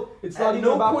like, it's not At even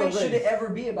no about point the race. should it ever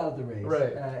be about the race.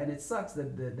 Right. And it sucks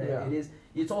that Yeah. it is.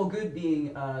 It's all good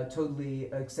being totally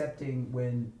accepting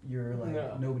when you're like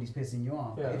Yeah. nobody's pissing you off.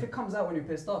 Yeah. If it comes out when you're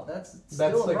pissed off, that's That's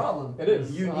still a like- problem. it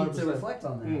is, You need 100%. to reflect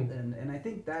on that. Mm. And I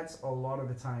think that's a lot of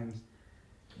the times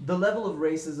the level of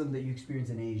racism that you experience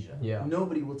in Asia. Yeah.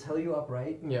 Nobody will tell you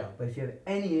upright. Yeah. But if you have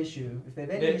any issue, if they have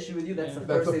any They- issue with you, that's yeah. the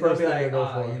That's first the thing first they'll be thing they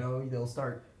like, go for. they'll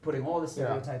start putting all the Yeah.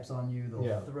 stereotypes on you. They'll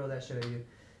Yeah. throw that shit at you.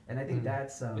 And I think Mm.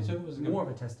 that's It's always more of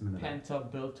a testament of that. Pent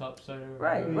up, built up sort of.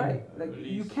 Right, Mm. right. Like release.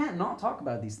 you can't not talk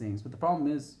about these things, but the problem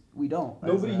is we don't.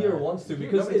 That's, Nobody here wants to,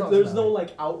 because nobody talks there's about no it. like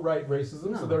outright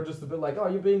racism, so No. they're just a bit like, oh,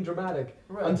 you're being dramatic,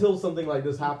 Right. until something like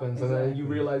this happens, and then you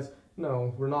Exactly. realize,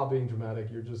 no, we're not being dramatic.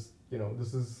 You're just,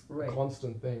 this is Right. a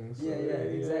constant thing. So Yeah,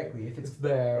 exactly. If It's it's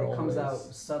there. it comes out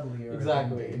always. subtly or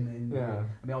Exactly. yeah.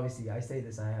 I mean, obviously, I say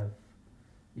this. I have,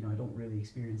 I don't really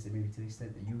experience it maybe to the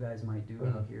extent that you guys might do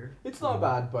Mhm. out here. It's not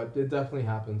bad, but it definitely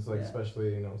happens. Like Yeah.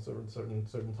 especially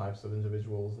certain types of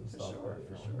individuals and For stuff. sure, where,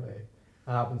 for it sure.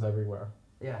 happens everywhere.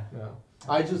 Yeah. Yeah.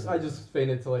 I just feign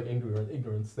it to like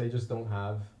ignorance. They just don't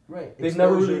have. Right. They've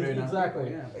never Exposure really to enough exactly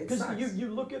people, yeah. It because sucks. you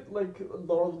look at like a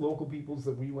lot of local peoples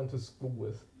that we went to school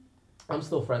with. I'm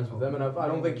still friends with them, and I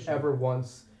don't think Sure. ever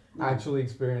once No. actually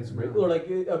experienced No. or like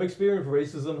I've experienced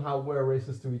racism how we're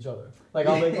racist to each other. Like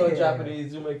I'll make fun of Yeah.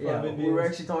 Japanese, you make fun Yeah, of we Indians. were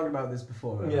actually talking about this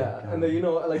before. Yeah, like, and then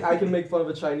like I can make fun of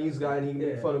a Chinese guy and he can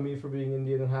make Yeah. fun of me for being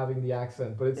Indian and having the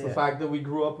accent, but it's the Yeah. fact that we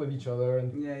grew up with each other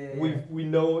and yeah. we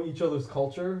know each other's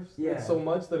culture Yeah. so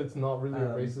much that it's not really a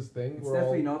Um, racist thing. It's We're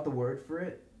definitely all, not the word for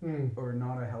it, Hmm. or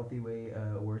not a healthy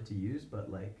word to use,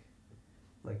 but like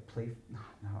play.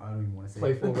 No, I don't even want to say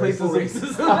Playful playful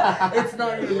racism. racism. It's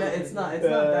not even that. It's not Yeah.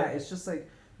 that. It's just like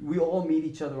we all meet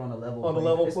each other on a level. On a playing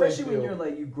level field. playing Especially when field. you're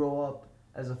like you grow up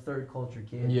as a third culture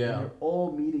kid. and Yeah. you're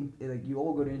all meeting. Like you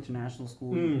all go to international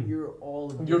school. Mm. You're all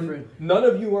You're, different. none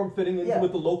of you are fitting in Yeah.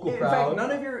 with the local In crowd. fact,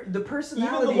 none of the Even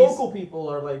personalities. the local people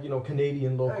are like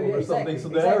Canadian Oh, local yeah, or something, exactly, so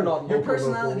they're exactly. not Your local.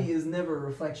 personality local. is never a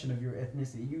reflection of your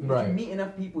ethnicity. If Right. you meet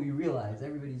enough people, you realize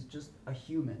everybody's just a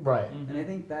human. Right. And I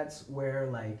think that's where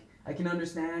like I can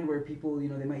understand where people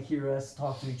they might hear us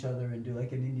talk to each other and do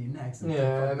like an Indian accent,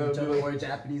 Yeah, fuck and with each they'll other, be or a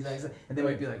Japanese accent, and they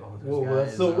might be like, oh, those Whoa, guys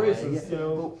that's so are racist,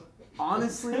 But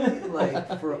honestly,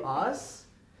 like for us,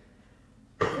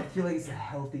 I feel like it's the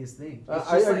healthiest thing. It's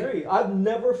I just like- agree. I've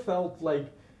never felt like.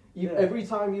 Yeah. Every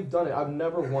time you've done it, I've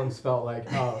never once felt like,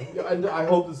 oh, and I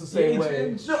hope it's the same way. No, Where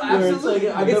it's absolutely.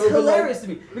 like, I've It's never been like- hilarious to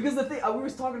me because the thing we were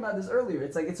talking about this earlier.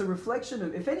 It's like it's a reflection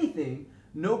of, if anything,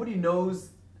 nobody knows.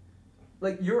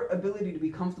 Like your ability to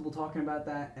be comfortable talking about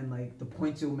that and like the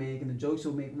points you'll make and the jokes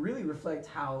you'll make really reflect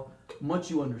how much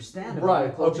you understand about Right,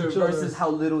 the culture of each other's- versus how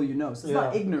little you know. So it's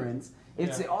not Yeah. ignorance.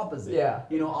 It's Yeah. the opposite. Yeah.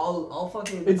 I'll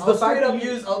fucking It's I'll the straight fact up that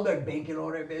you- use I'll be like banking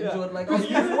on it, bitch. Yeah. Or, like I'll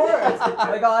use words.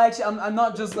 Like I'll actually I'm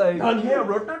not just like like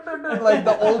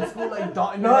the old school like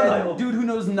dot in your head, No. dude who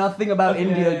knows nothing about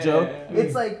India yeah, joke. yeah.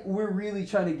 It's like we're really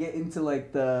trying to get into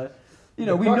like the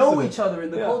The we crux know of it. each other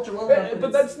in the Yeah. culture well enough.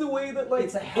 But that's the way that like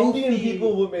it's a Indian healthy-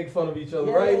 people would make fun of each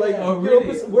other, Yeah, right? Like yeah. Oh, you know, really?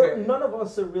 'cause Okay. none of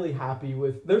us are really happy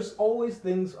with. There's always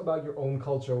things about your own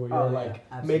culture where you're Oh, yeah, like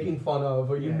absolutely. making fun of,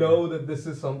 or you Yeah, know that this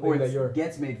is something or that it you're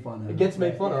gets made fun of. it gets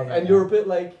made fun Yeah, of, yeah, and yeah. you're a bit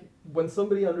like when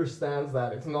somebody understands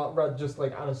that, it's not just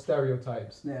like out of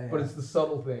stereotypes, Yeah, but yeah. it's the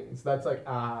subtle things. That's like,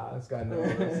 this guy knows.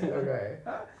 Okay.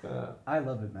 I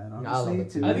love it, man. I love Honestly, it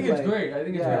too. too. I think it's like, great. I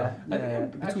think it's yeah, great. I yeah, think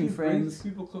it between actually friends. brings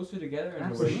people closer together in a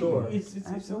Absolutely. way.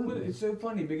 sure. Absolutely. It's so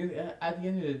funny because at the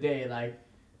end of the day, like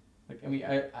I mean,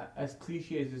 as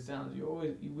cliche as it sounds,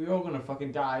 we're all gonna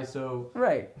fucking die. So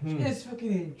Right. just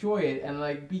fucking enjoy it and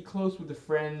like be close with the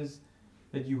friends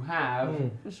that you have,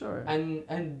 For sure.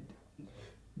 and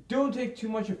don't take too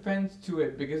much offense to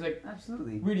it because like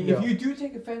Absolutely. really, Yeah. if you do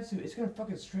take offense to it, it's gonna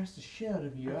fucking stress the shit out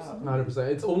of you out. Absolutely.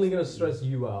 100%. It's only gonna stress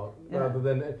you out Yeah. rather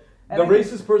than And the I think-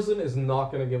 racist person is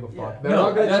not gonna give a fuck. Yeah. They're No,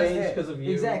 not gonna that's change it. because of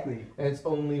you. Exactly. And it's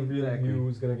only really Exactly. you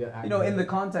who's gonna get angry. You know, in the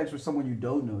context where someone you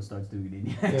don't know starts doing it in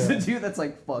your accent too, that's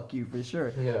like fuck you for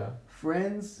sure. yeah.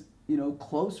 Friends, you know,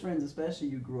 close friends especially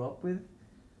you grew up with,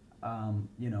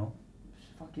 you know,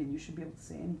 fucking you should be able to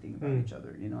say anything about each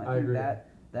other. You know, I I think agree.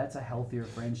 that's a healthier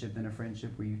friendship than a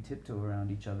friendship where you tiptoe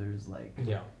around each other's like,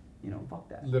 Yeah. you know, fuck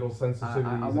that. Little sensitivities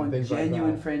I and want things genuine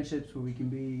like that. friendships where we can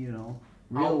be, you know,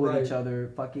 real with Outright. each other.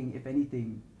 Fucking, if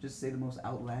anything, just say the most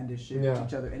outlandish shit Yeah. to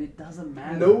each other, and it doesn't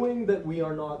matter. Knowing that we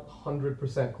are not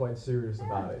 100% quite serious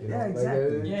about it. You know? Yeah, Like,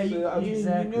 exactly. Yeah, you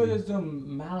Exactly. know there's no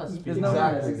malice. There's being no there.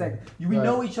 malice, exactly. We Right.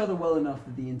 know each other well enough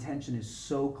that the intention is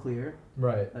so clear,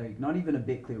 Right. like not even a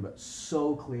bit clear, but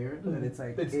so clear that it's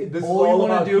like This it, is all you all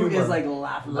want about to do humor. is like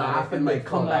laugh about Laugh it and and like make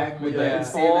come fun. back with Yeah. the It's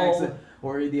same all- accent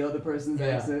or the other person's Yeah.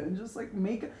 accent and just like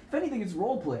make. If anything, it's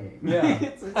role playing. Yeah.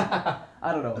 it's,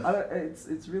 I don't know.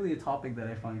 It's really a topic that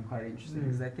I find quite interesting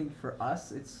because I think for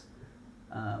us it's.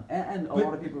 And a But-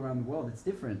 lot of people around the world, it's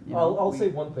different. You I'll know? say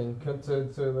one thing to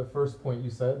the first point you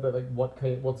said that like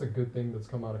what's a good thing that's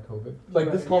come out of COVID.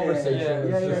 Like this Right. conversation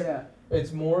Yeah, is just yeah.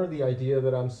 it's more the idea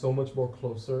that I'm so much more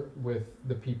closer with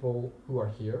the people who are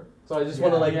here. So I just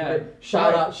want to Yeah. like Yeah.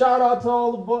 shout Right. out to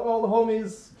all the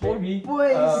homies. Jamie.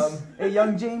 Boys, Um, hey,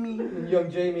 young Jamie. Young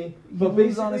Jamie. He But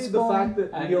moves on basically, his the phone. fact that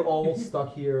And- we are all stuck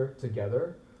here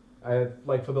together,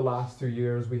 like for the last 2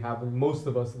 years, we haven't, most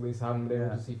of us at least, haven't been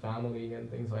able Yeah. to see family and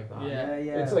things like that. Yeah.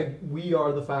 Yeah. It's like we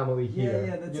are the family here.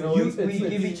 Yeah, that's you it. know, We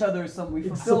give each other some. We it's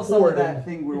fulfill some support of that and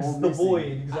thing we're it's all the missing.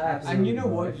 void, exactly. And you know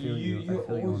Absolutely, what? I feel you. I You're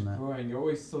feel you always on that. growing. You're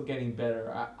always still getting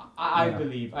better. I Yeah.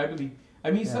 believe. I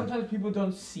mean, Yeah. sometimes people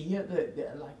don't see it. That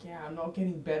they're like, yeah, I'm not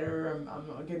getting better. I'm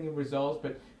not getting results.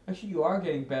 But actually, you are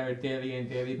getting better daily and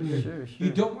daily because Sure.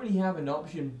 you don't really have an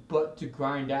option but to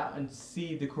grind out and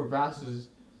see the crevasses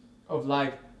of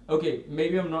like, okay,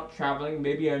 maybe I'm not traveling.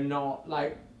 Maybe I'm not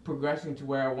like progressing to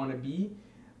where I want to be.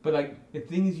 But like the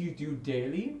things you do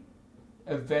daily,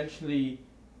 eventually,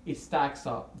 it stacks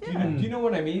up. Do Yeah. you know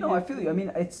what I mean? No, I feel you. I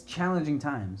mean, it's challenging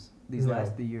times these Yeah.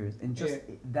 last few years, and just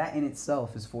that in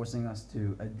itself is forcing us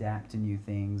to adapt to new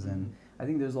things. And I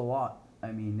think there's a lot.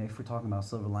 I mean, if we're talking about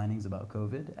silver linings about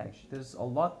COVID, actually, there's a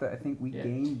lot that I think we Yeah.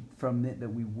 gained from it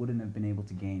that we wouldn't have been able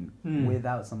to gain Hmm.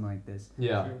 without something like this.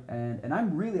 Yeah. Sure. And I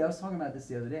was talking about this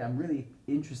the other day. I'm really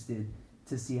interested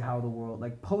to see how the world,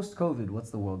 like post COVID, what's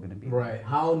the world gonna be? Right.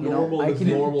 How You know, normal I is can-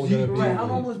 normal gonna be? Right, how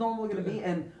normal is normal going to be?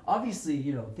 And obviously,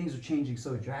 you know, things are changing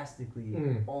so drastically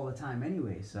Mm. all the time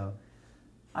anyway. So,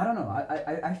 I don't know.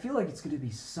 I feel like it's going to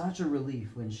be such a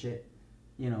relief when shit,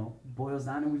 you know, boils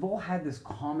down. And we've all had this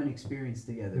common experience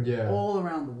together Yeah. all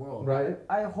around the world. Right.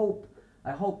 I hope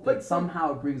Like, that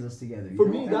somehow it brings us together. you For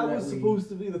know, me, and that was we- supposed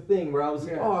to be the thing where I was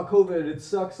like, Yeah. oh, COVID, it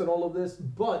sucks and all of this,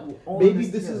 but all maybe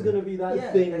this this is together. going to be that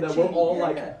Yeah, thing that that we're change- all yeah,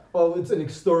 like, yeah. oh, it's an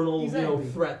external, Exactly.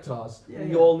 threat to us. Yeah, We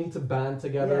yeah. all need to band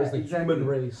together Yeah, as the exactly. human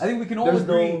race. I think we can all There's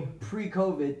agree no-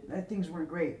 pre-COVID that things weren't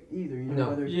great either. You know, No.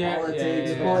 whether it's Yeah,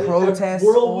 politics, yeah, or yeah. protests, The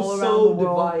world all was around so the world.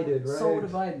 divided, right? So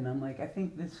divided. And I'm like, I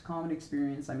think this common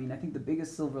experience. I mean, I think the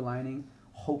biggest silver lining,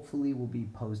 hopefully, will be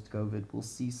post-COVID. We'll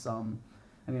see some.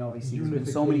 I mean, obviously, there's been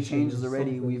so many Unification changes or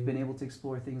already. something. We've been able to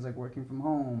explore things like working from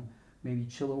home, maybe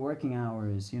chiller working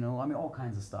hours. You know, I mean, all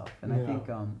kinds of stuff. And I Yeah. think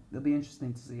it'll be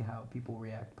interesting to see how people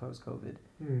react post-COVID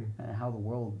Hmm. and how the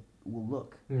world will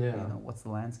look. Yeah. You know, what's the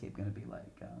landscape going to be like?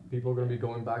 People are going to be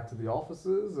going back to the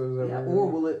offices? Or is Yeah, everyone-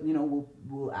 or will it? You know, will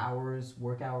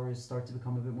work hours start to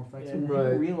become a bit more flexible? Yeah. People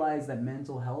Right. realize that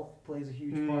mental health plays a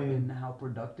huge part in how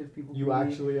productive people you can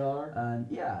be. actually are?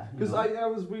 Yeah. you Because know. I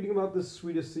was reading about this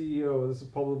Swedish CEO, this is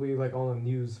probably like on the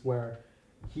news, where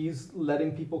he's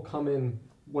letting people come in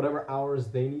whatever hours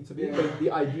they need to be. Yeah. But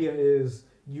the idea is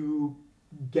you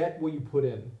get what you put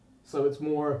in. So it's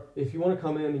more, if you want to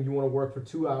come in and you want to work for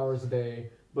 2 hours a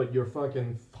day, but you're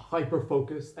fucking hyper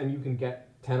focused and you can get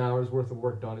 10 hours worth of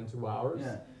work done in 2 hours.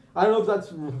 Yeah. I don't know if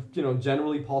that's,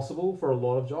 generally possible for a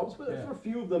lot of jobs, but Yeah. for a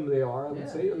few of them they are, I would Yeah.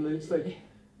 say. And it's like,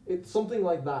 it's something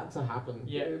like that to happen.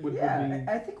 Yeah. It would Yeah, be,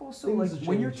 I think also things like have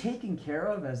when you're changed. taken care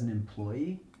of as an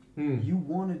employee, you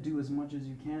want to do as much as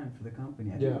you can for the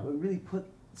company. I think really put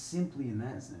simply in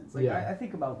that sense. Like I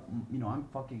think about, I'm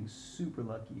fucking super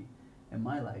lucky in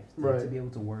my life to be able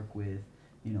to work with,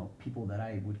 people that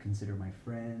I would consider my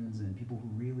friends and people who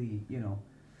really,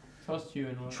 trust you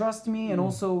and trust me, and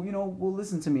also, will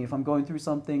listen to me if I'm going through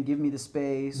something, give me the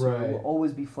space, or will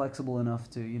always be flexible enough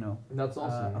to, that's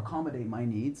awesome. Accommodate my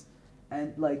needs.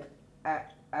 And like,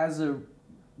 as a,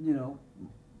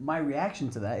 my reaction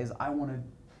to that is I want to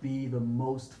be the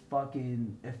most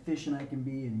fucking efficient I can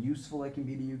be and useful I can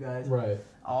be to you guys. Right.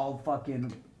 I'll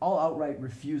outright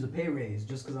refuse a pay raise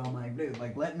just because I'm like, dude,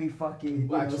 like, let me fucking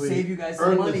save you guys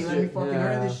some money. Let me fucking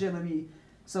earn this shit.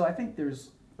 So I think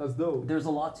that's dope. There's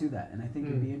a lot to that, and I think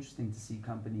it'd be interesting to see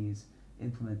companies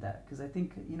implement that, because I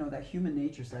think that human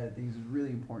nature side of things is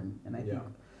really important, and I think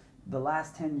the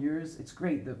last 10 years it's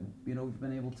great that we've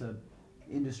been able to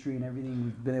industry and everything,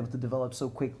 we've been able to develop so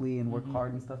quickly and work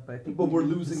hard and stuff, but I think we're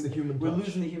losing the human touch. We're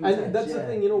losing the human touch. And that's the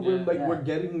thing, we're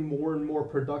getting more and more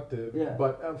productive,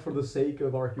 but for the sake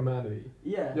of our humanity.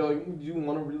 Yeah. Do you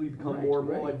want to really become more and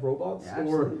more like robots? Yeah,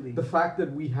 absolutely. Or the fact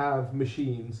that we have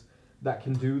machines that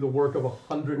can do the work of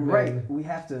 100 men. Right. We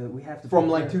have to. From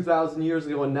like 2,000 years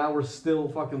ago, and now we're still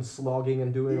fucking slogging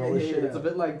and doing all this shit. It's a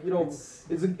bit like,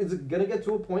 is it gonna get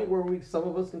to a point where some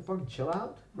of us can fucking chill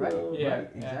out? Right. Yeah.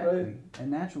 Exactly. Right. And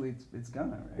naturally, it's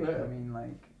gonna, right? Yeah. I mean,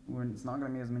 like, it's not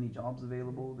gonna be as many jobs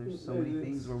available. There's so many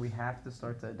things where we have to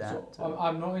start to adapt. So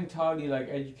I'm not entirely like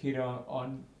educated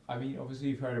on. I mean, obviously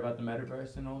you've heard about the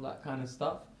metaverse and all that kind of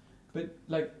stuff, but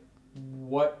like,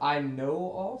 what I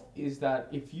know of is that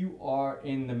if you are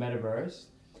in the metaverse,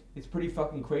 it's pretty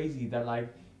fucking crazy that,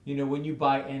 like, when you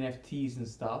buy NFTs and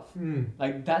stuff,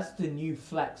 like, that's the new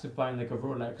flex of buying like a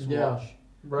Rolex watch.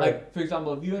 Right. Like, for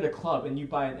example, if you're at a club and you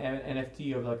buy an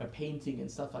NFT of like a painting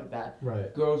and stuff like that,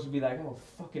 girls would be like, oh,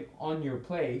 fucking on your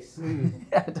place.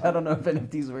 I don't know if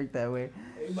NFTs work that way.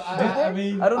 I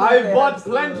mean, I've bought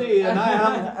plenty, and I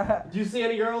have. Do you see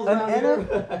any girls around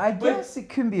here? I guess it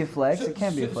can be a flex. It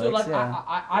can be a flex. So like,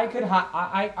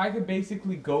 I could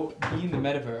basically go be in the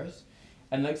metaverse,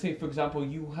 and like, say for example,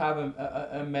 you have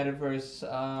a metaverse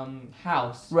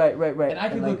house. Right. And I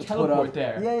can go teleport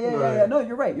there. Yeah. No,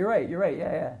 you're right.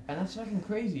 Yeah. And that's fucking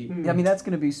crazy. I mean, that's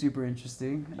gonna be super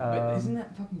interesting. But isn't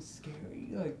that fucking scary?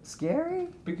 Like, scary?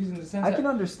 Because in the sense I can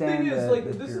understand. Thing is, the like,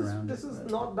 fear this is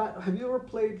but not that. Have you ever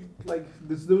played like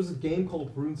this? There was a game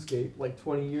called RuneScape like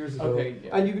 20 years ago,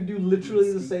 and you could do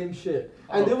literally the same shit.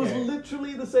 And it was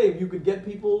literally the same. You could get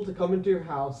people to come into your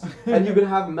house, and you could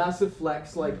have massive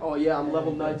flex like, oh yeah, I'm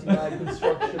level 99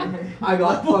 construction. I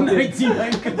got level fucking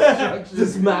 99 construction.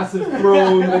 this massive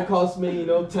throne that cost me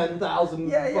 10,000.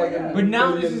 Yeah. But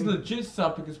now this is legit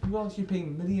stuff because people are actually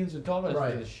paying millions of dollars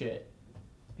for this shit.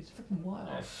 It's fucking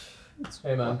wild.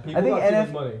 Hey man, people got too much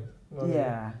money.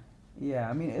 Yeah.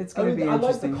 I mean, it's gonna be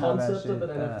interesting. I like the concept of an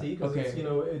NFT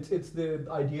because it's the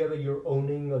idea that you're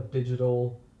owning a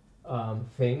digital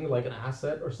thing, like an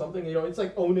asset or something. It's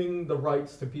like owning the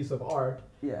rights to a piece of art.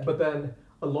 Yeah. But then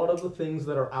a lot of the things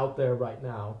that are out there right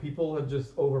now, people have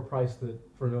just overpriced it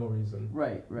for no reason.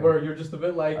 Right. Where you're just a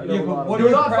bit like, but what you're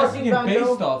are not pricing fucking it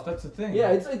based off? That's the thing.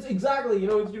 Yeah, it's exactly.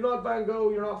 You're not Van Gogh.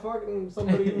 You're not fucking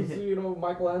somebody who's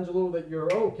Michelangelo. That you're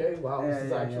this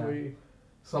is actually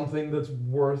something that's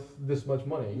worth this much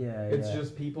money. Yeah. It's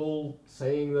just people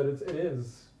saying that it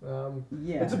is.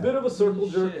 Yeah. It's a bit of a circle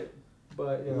jerk.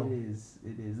 But it is,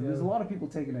 and there's a lot of people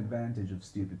taking advantage of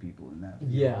stupid people in that.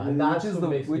 Yeah, and that's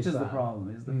which is the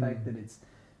problem. Is the fact that it's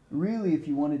really, if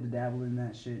you wanted to dabble in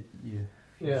that shit, you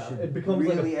should it becomes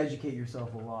really educate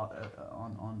yourself a lot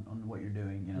on what you're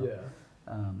doing.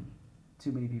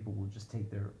 Too many people will just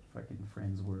take their fucking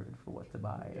friend's word for what to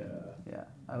buy. Yeah,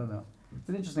 I don't know. It's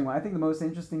an interesting one. I think the most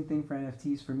interesting thing for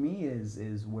NFTs for me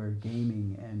is where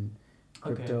gaming and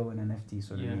crypto and NFT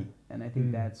sort of meet. And I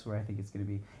think that's where I think it's going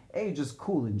to be, just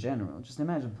cool in general. Just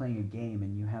imagine playing a game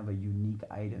and you have a unique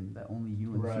item that only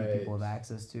you and a few people have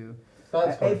access to.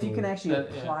 If you can actually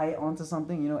apply it onto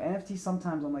something, NFT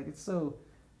sometimes I'm like, it's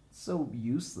so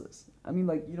useless. I mean,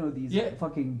 like, these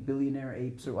fucking billionaire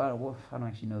apes, or I don't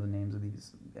actually know the names of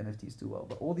these NFTs too well,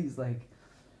 but all these like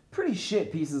pretty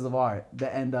shit pieces of art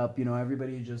that end up,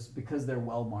 everybody just, because they're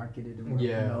well marketed and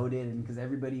well promoted, and because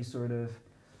everybody sort of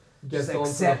just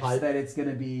accepts that it's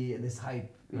gonna be this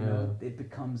hype, it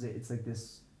becomes, it's like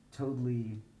this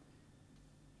totally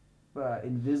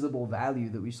invisible value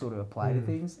that we sort of apply to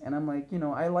things. And I'm like,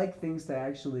 I like things to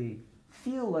actually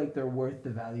feel like they're worth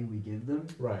the value we give them.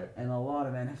 Right. And a lot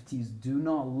of NFTs do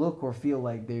not look or feel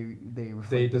like they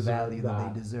reflect the value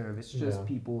that they deserve. It's just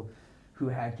people who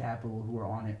had capital who were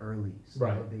on it early,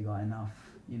 so they got enough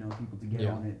people to get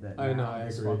Yeah. on it. That I know, now I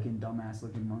this agree. fucking dumbass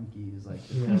looking monkey is like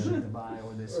Yeah. the shit to buy,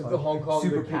 or this Or fucking the Hong Kong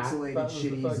super the cat pixelated that was the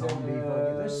shitty fucking, zombie.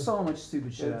 Fucking, there's so much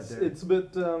stupid shit out there. It's a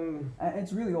bit. And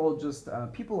it's really all just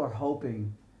people are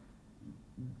hoping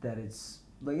that it's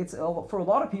like it's for a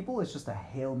lot of people it's just a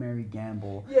Hail Mary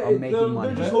gamble of making money.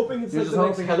 They're just hoping it's They're like just the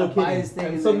next hoping Hello they'll buy Kitty, this thing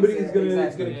and and somebody's it's- gonna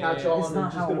exactly. it's gonna catch Yeah. on It's and not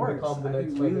just how it gonna works. become the I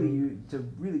next think really, fucking- to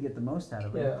really get the most out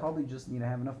of it, Yeah. you probably just need to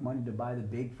have enough money to buy the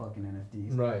big fucking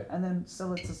NFTs, Right. and then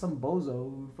sell it to some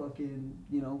bozo who fucking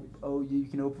you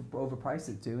can overprice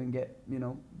it to and get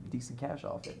decent cash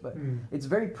off it. But it's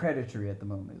very predatory at the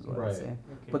moment, is what I'd Right. say.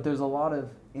 Okay. But there's a lot of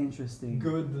interesting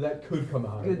Good that could come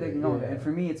out. good of that it. you know, Yeah. and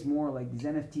for me it's more like these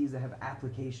NFTs that have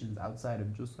applications outside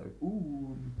of just like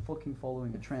fucking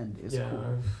following a trend is yeah,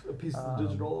 cool. a piece of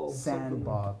digital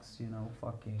Sandbox,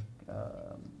 fucking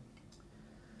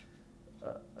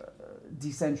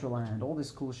Decentraland, all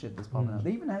this cool shit that's popping out.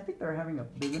 They even I think they're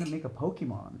gonna make a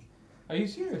Pokemon Are you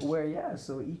serious? where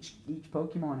so each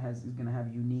Pokemon is gonna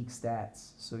have unique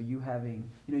stats. So you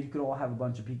could all have a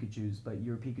bunch of Pikachus, but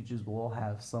your Pikachus will all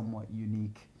have somewhat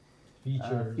unique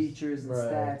features and Right.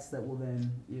 stats that will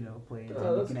then play into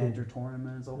Oh, you that's can cool. enter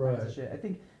tournaments, all kinds of Right. shit. I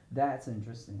think that's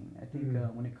interesting. I think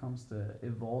when it comes to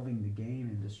evolving the game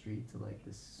industry to like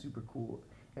this super cool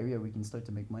area we can start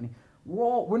to make money,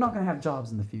 we're not gonna have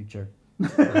jobs in the future.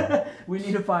 We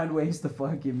need to find ways to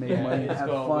fucking make Yeah, money and let's have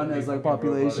go fun with as the like fucking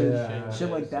robot population. and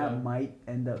Shit like that so. might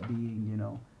end up being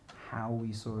how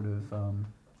we sort of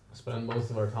spend most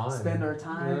of our time. spend our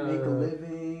time, make a Yeah.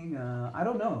 living. I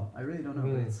don't know. I really don't know.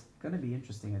 But Mm. it's gonna be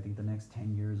interesting. I think the next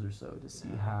 10 years or so to see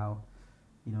how,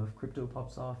 if crypto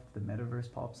pops off, if the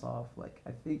metaverse pops off. Like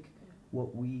I think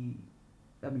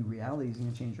reality is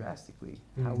gonna change drastically.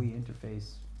 How Mm. we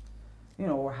interface,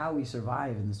 or how we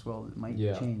survive in this world, it might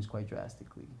Yeah. change quite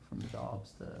drastically from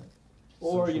jobs to.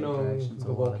 Or social interactions,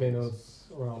 the a lot of things.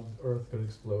 volcanoes around Earth could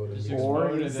explode. And Just be- explode. Or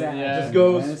and then, exactly. yeah. Just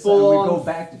goes And it's full we on go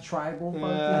back to tribal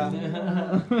Yeah.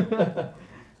 fucking.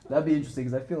 That'd be interesting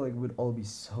because I feel like we'd all be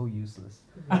so useless.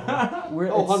 Oh,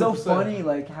 It's so 100%. funny,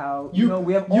 like how You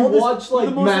we have You all this, watch like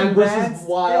the most Man advanced- vs.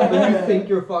 Wild, and you Yeah. think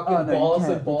you're fucking Oh, no, you boss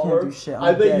can't- and you can't baller. do shit. I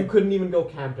I'm bet you dead. couldn't even go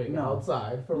camping No.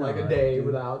 outside for No, like a day dude.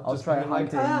 without I'll just try being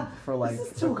like, hunting for like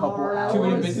this is a too couple hard. hours. Too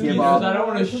many Give mosquitoes. up. I don't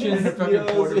want to shit in a fucking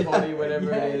Mosquitoes, porta yeah. potty, whatever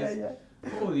yeah, it yeah, is. yeah.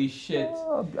 Holy shit.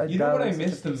 Oh, You know what I such a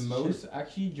miss the piece of most shit.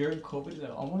 actually during COVID?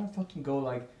 Like, I want to fucking go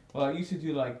I used to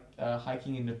do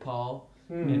hiking in Nepal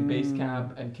and base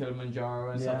camp and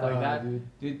Kilimanjaro and stuff like that.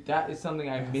 Dude, that is something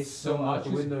I miss so out much.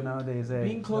 the window nowadays.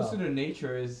 Being closer to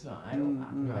nature is I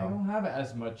don't No. I don't have it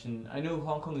as much, and I know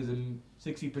Hong Kong is a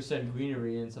 60%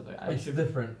 greenery and stuff like that. It's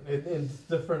different. It's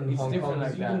different in It's Hong different Kong. like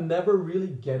 'cause you that. can never really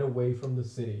get away from the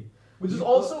city, which is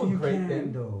also a you great can,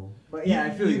 thing. though. But yeah, I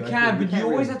feel you I can, feel but you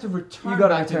always really- have to return. You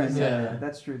gotta back to return. the Yeah, center. yeah,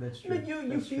 that's true. That's true. Like you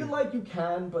That's feel true. like you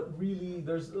can, but really,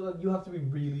 there's you have to be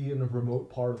really in a remote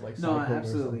part of like No, Cyclone or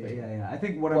absolutely. something. Yeah, yeah. I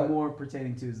think what But- I'm more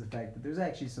pertaining to is the fact that there's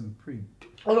actually some pretty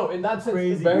Oh no, in that sense,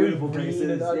 Crazy, it's very beautiful green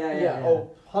places. and Yeah. Oh,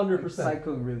 100%.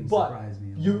 Cyclone really But surprised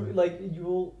me. You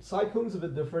will Cyclone's a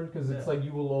bit different because it's Yeah. like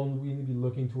you will only be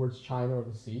looking towards China or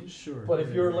the sea. Sure. But if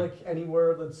yeah, you're yeah. like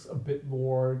anywhere that's a bit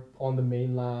more on the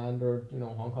mainland or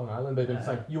Hong Kong Island, then it's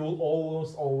Yeah. like you will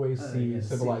almost always see yeah, the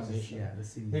civilization. cities, the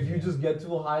city. If you just get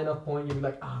to a high enough point, you'll be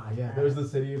like, there's the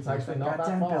city. It's There's actually that not that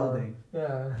goddamn far. building.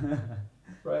 Yeah,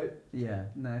 right. Yeah,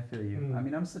 no, I feel you. Mm. I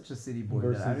mean, I'm such a city boy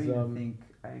that I don't Versus, even think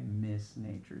I miss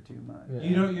nature too much. Yeah.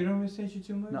 You don't miss nature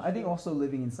too much? No, I think also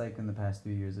living in Cyclone the past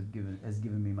 3 years has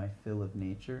given me my fill of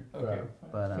nature. Okay. Right. fine.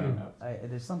 But Fair enough.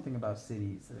 there's something about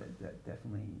cities that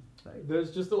definitely like.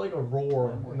 There's just like a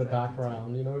roar I'm more in the attracted to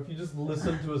background. If you just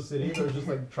listen to a city, there's just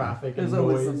like traffic and There's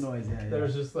always noise. some noise. Yeah, yeah.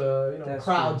 There's just That's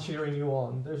crowd true. cheering you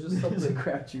on. There's just There's a something.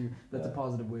 crowd you. That's a Yeah.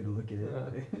 positive way to look at it.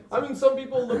 Yeah. I mean, some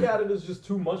people look at it as just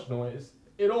too much noise.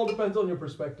 It all depends on your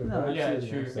perspective, No, right? Yeah, absolutely,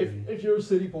 true. absolutely. If you're a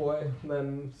city boy,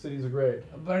 then cities are great.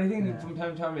 But I think Yeah. that from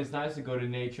time to time it's nice to go to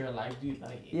nature. Dude,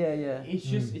 Yeah, yeah. It's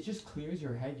just it just clears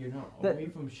your head. You're not That- away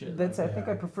from shit. That's. like I think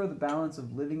yeah. I prefer the balance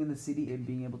of living in the city and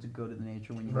being able to go to the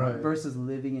nature when you Right. want, versus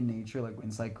living in nature like in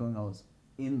Cyclone. I was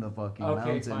in the fucking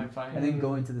Okay, mountain fine. and then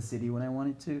going to the city when I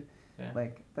wanted to. Yeah.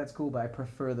 Like that's cool, but I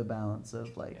prefer the balance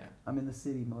of Yeah. I'm in the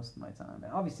city most of my time.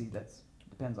 And obviously that's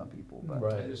depends on people, but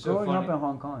Right. It's so growing up funny. in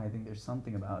Hong Kong, I think there's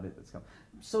something about it that's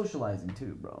socializing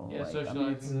too, bro. Yeah, Like, I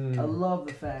mean, socializing. I love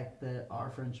the fact that our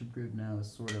friendship group now is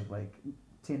sort of like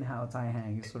Tin Hao Tai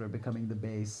Hang is sort of becoming the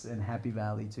base, and Happy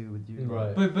Valley too with you.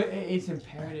 Right. But it's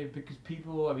imperative because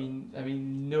people. I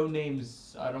mean, no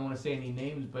names. I don't want to say any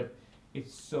names, but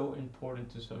it's so important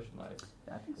to socialize.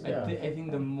 I think so. Yeah. I think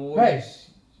the more. Hey!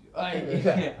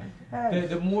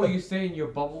 The more you stay in your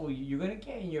bubble, you're gonna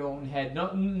get in your own head.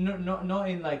 Not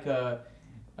in like a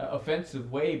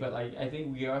offensive way, but like I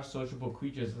think we are sociable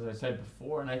creatures, as I said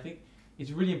before, and I think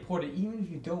it's really important. Even if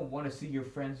you don't want to see your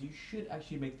friends, you should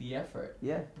actually make the effort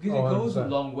Yeah. because it goes a 100%.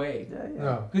 long way. Yeah, yeah.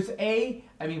 No. Because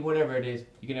I mean, whatever it is,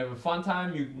 you can have a fun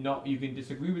time. You can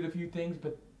disagree with a few things,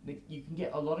 but like, you can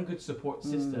get a lot of good support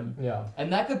system, Yeah.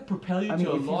 and that could propel you I mean,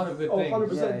 to a if you- lot of good Oh, things.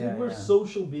 100%. Yeah, yeah, Dude, we're yeah.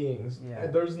 social beings. Yeah.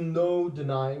 There's no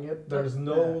denying it. There's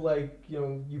no, Yeah. like,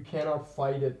 you cannot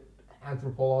fight it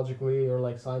anthropologically or,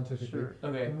 like, scientifically. Sure.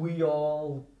 Okay. We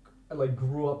all, like,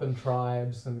 grew up in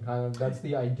tribes and kind of, that's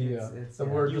the idea. It's that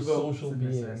yeah, we're You just go- social it's a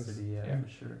beings. necessity, yeah, Yeah. for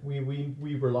sure.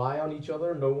 We rely on each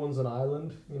other. No one's an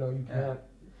island. You Yeah. can't.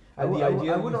 I And would- the I would-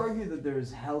 idea I would you- argue that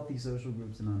there's healthy social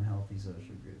groups and unhealthy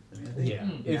social groups. I mean, I think Yeah.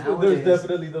 Mm. If nowadays- there's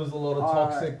definitely a lot of Uh,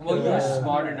 toxic. Well, you're Yeah.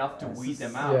 smart enough to Yes. weed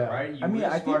them out, Yeah. right? You I mean, were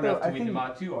I think smart though- enough to I weed think- them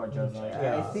out too, Arjun. Like,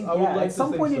 Yeah. I think I would like at to some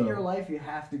think point in so. your life you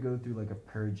have to go through like a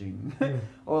purging Mm.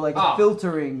 or like Ah. a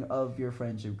filtering of your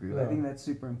friendship group. I Yeah. think that's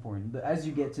super important. As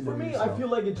you get to know For me, yourself. I feel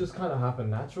like it just kind of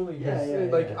happened naturally. Yeah, 'Cause, yeah,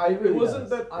 like yeah. it really wasn't does.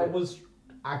 that I Yeah. was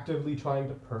actively trying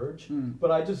to purge, Mm. but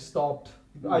I just stopped.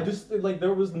 I just like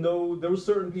there were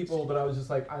certain people that I was just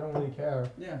like I don't really care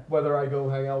Yeah. whether I go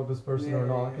hang out with this person Yeah, or yeah,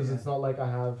 not yeah, because yeah. it's not like I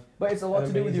have. But it's a lot An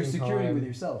to do with your amazing security time. with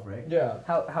yourself, right? Yeah.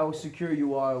 How secure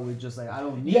you are with just like I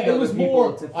don't need Yeah, it other was people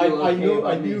more. to feel I okay knew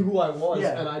about I knew me. who I was,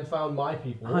 Yeah. and I'd found my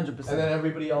people. 100%. And then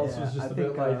everybody else Yeah, was just I a bit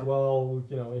think, like, well,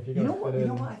 if you're You gonna know what? fit You in.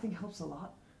 know what I think helps a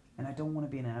lot, and I don't want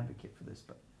to be an advocate for this,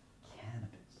 but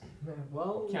cannabis. Man,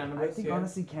 well, Cannabis, I think yeah.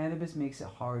 honestly, cannabis makes it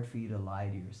hard for you to lie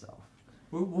to yourself.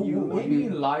 What You- do you you-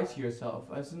 mean lie to yourself?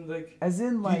 As in, like, As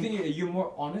in, do like, you think you're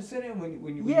more honest in it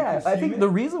when you yeah, I consume think it? the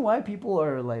reason why people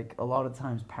are like a lot of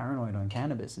times paranoid on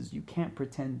cannabis is you can't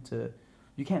pretend to,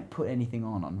 you can't put anything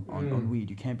on Mm. weed.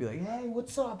 You can't be like, hey,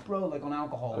 what's up, bro? Like on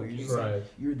alcohol, where you're just Right. like,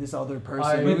 you're this other person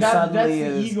I- who But that's suddenly the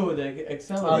is. ego that I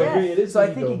accelerates. agree, it is so I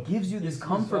the think ego. it gives you this He's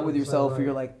comfort with 100% yourself. Where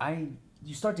you're right. like,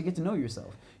 you start to get to know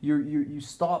yourself. You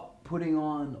stop putting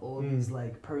on all these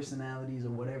like personalities or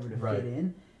whatever to Right. fit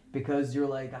in. Because you're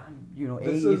like,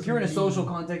 This if is you're in a me. social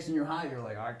context and you're high, you're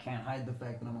like, I can't hide the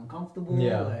fact that I'm uncomfortable.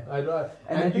 Yeah, like-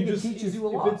 and I you think it just, teaches if, you a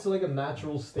if lot. it's like a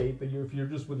natural state that if you're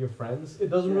just with your friends, it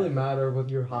doesn't Yeah. really matter whether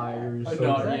you're high or you're I sober.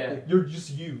 know, Exactly. yeah. You're just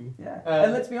you. Yeah. And-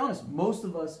 And let's be honest, most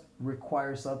of us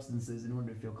require substances in order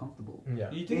to feel comfortable. Yeah.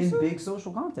 You think In so? big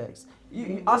social contexts.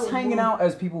 Well, Us hanging well- out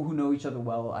as people who know each other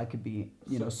well, I could be,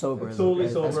 sober. as Totally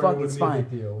as sober. fuck, it it's wouldn't be a fine.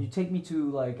 big deal. You take me to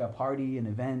like a party, an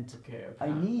event. Okay. I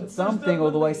okay. need There's something, definitely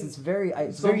otherwise it's it's some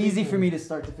very easy people- for me to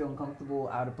start to feel uncomfortable,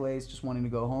 out of place, just wanting to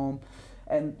go home.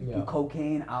 And Yeah.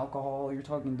 cocaine, alcohol, you're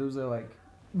talking, those are like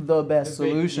the best The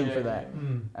big- solution yeah, for yeah, that.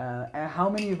 Mm. And how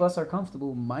many of us are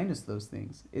comfortable minus those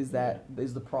things? Is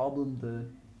the problem the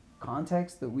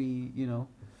context that we,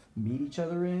 meet each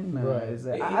other in? Right. Is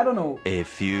that, I don't know. A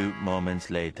few moments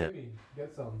later. Maybe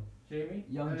get some. Jamie?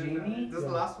 Young Jamie? This is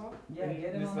the last one? Yeah,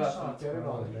 get This it on the last shot. one, get it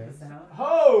on it, man. Sound?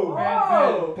 Ho!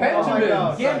 Oh, Benjamin!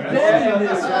 God, Get sorry. Ben in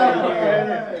this Yeah.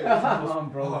 right here. Come on,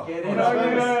 bro. Get in. No, no,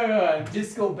 no, no, no.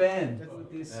 Disco Ben.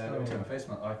 Let me turn my face,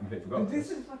 man. I completely forgot.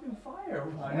 This is fucking fire.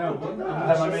 I know.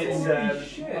 That's My mate's holy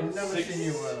shit. I've never seen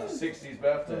you 60s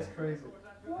birthday. crazy.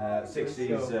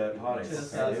 60s party.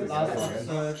 Just Yeah, there we last go.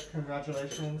 episode,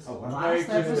 congratulations. Oh, wow. Last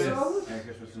episode? Merry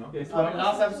Christmas to know. It's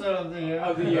Last episode of the year.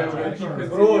 of the year. We're keep Congratulations.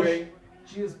 continuing.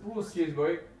 Cheers, boost. Cheers,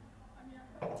 boy.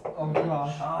 Oh my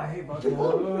gosh. Ah, hey, bud.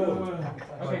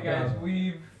 Okay, guys,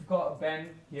 we've got Ben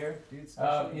here. Dude,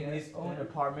 In his own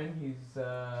apartment. He's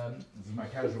This is my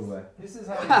casual wear. This is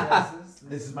how he dresses.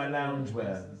 This is my lounge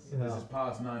wear. Yeah. This is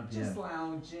past 9 Just p.m.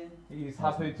 lounging. he's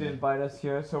happy to invite us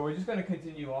here. So we're just gonna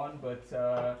continue on. But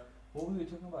what were we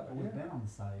talking about? With earlier? Ben on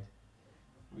the side.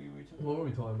 We were talking. What were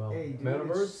we talking about? Hey, dude,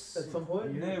 Metaverse it's- at some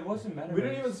point? No, it wasn't metaverse. We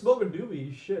didn't even smoke a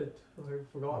doobie. Shit. I've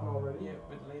forgotten already. Yeah,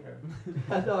 but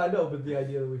later. I know, but the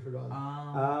idea that we forgot.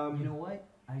 You know what?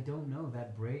 I don't know.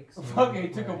 That breaks. Okay,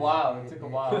 it took a while, it took a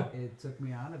while. It took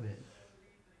me out of it.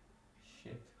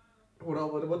 Shit.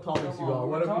 What topics you Come on, got? we're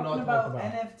What have you talking not about talked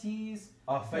about? NFTs.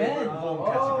 Our Ben, favourite porn oh,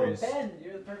 categories. Ben,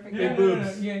 you're the perfect Yeah, guy. Big no, no,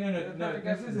 boobs. no, yeah, no, no, Perfect no. This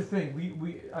guy is for the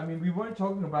thing. We weren't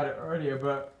talking about it earlier,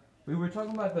 but we were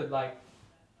talking about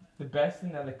the best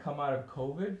thing that had come out of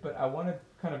COVID. But I want to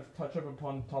kind of touch up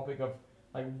upon the topic of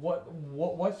like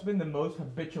what's been the most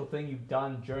habitual thing you've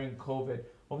done during COVID.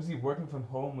 Obviously, working from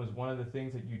home was one of the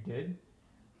things that you did,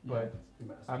 but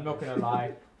I'm not gonna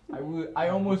lie. I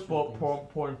almost bought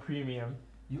porn premium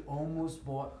You almost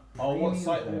bought. Oh, what premium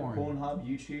site though? porn. Pornhub,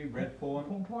 YouTube, Red Porn.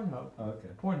 Pornhub. Oh, okay.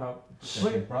 Pornhub.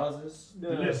 Checking browsers. The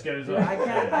Yeah. list goes Dude, on.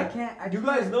 I can't. You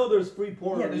guys know there's free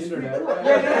porn Yeah, on the there's free internet. porn.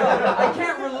 Yeah, I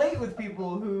can't relate with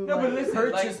people who No, but listen,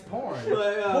 purchase porn.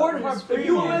 Pornhub. If Premium.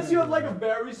 you unless you have like a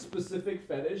very specific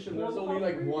fetish and there's only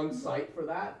like one site for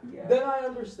that, Yeah. then I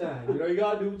understand. You know, you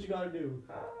gotta do what you gotta do.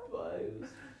 But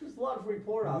there's a lot of free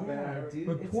porn out Yeah, there. dude,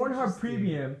 But it's Pornhub interesting.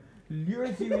 Premium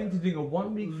lures you into doing a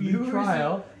 1 week free Lures you-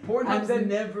 trial. Pornhub's And then-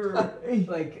 never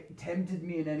like tempted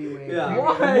me in any way. Yeah.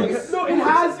 Why? No, it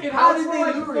has How for did they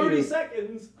like lure 30 you?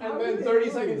 seconds, How and did then they 30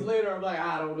 lure seconds you? later, I'm like,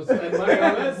 I don't want to spend money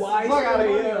on this. Why Fuck out of spend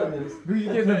money here. on this? Do you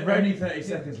get the Only red? 30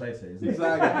 seconds later, isn't it?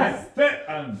 Exactly.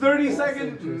 30 That's second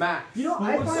interesting. max. You know,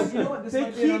 I find this They might be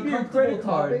an keep your uncomfortable credit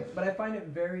card. topic, but I find it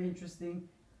very interesting,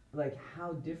 like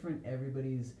how different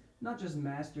everybody's not just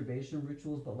masturbation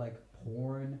rituals, but like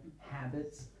porn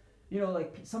habits. You know,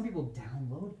 like some people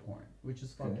download porn, which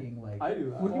is fucking like. I do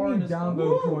that. What do you Porn mean is- download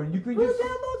Woo! porn? You can Who just.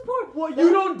 downloads porn? What,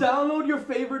 you don't download your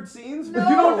favorite scenes? No.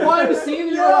 You don't find a scene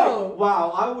and you're No. like,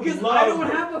 wow, I would Because love I don't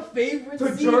have a favorite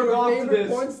to scene jerk or off to favorite this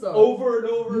porn star. over and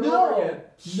over and over No, again.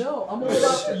 no, I'm all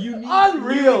about unique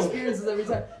Unreal. new experiences every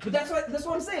time. But that's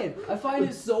what I'm saying. I find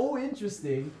it so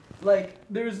interesting. Like,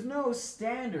 there's no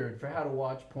standard for how to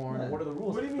watch porn. Or what are the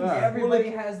rules? What do you mean? Yeah, Yeah. everybody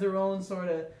has their own sort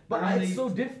of. But How it's many- so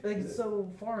like it's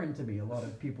so foreign to me. A lot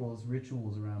of people's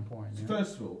rituals around porn. You know?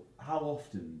 First of all, how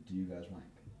often do you guys wank?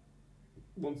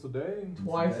 Once a day.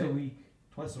 Twice a Today? week.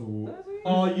 Twice a week.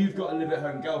 Oh, you've got a live at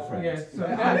home girlfriend. Yes. So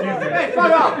Hey,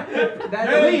 fuck off! That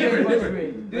No, is different, very much different.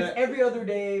 me. Dude, it's every other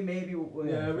day, maybe.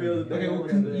 Yeah, every other day. Okay, well, Yeah.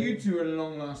 can you two are in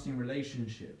long-lasting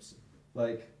relationships.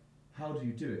 Like, how do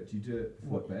you do it? Do you do it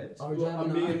before bed? Our Well, I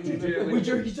mean, Do you do it when we you-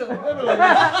 jerk each other.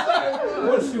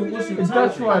 What's your It's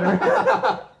Dutch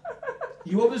water.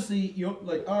 You obviously, you're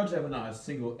like RJ and I, are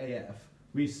single AF.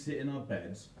 We sit in our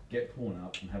beds, get porn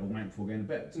up, and have a wank before going to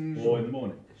bed, or in the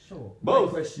morning. Sure. My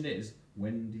question is,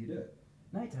 when do you do it?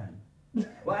 Nighttime.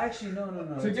 Well, actually, no.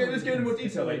 So let's get into more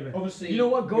detail. Like, obviously, You know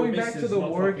what? Going your back to missus the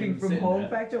not working fucking from sitting home there.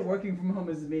 factor, working from home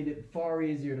has made it far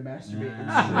easier to masturbate in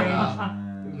Ah.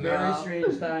 very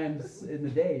strange times in the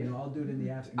day. You know, I'll do it in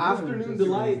the afternoon. Afternoon just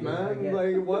delight, if I man. get-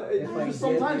 Like, what? if I get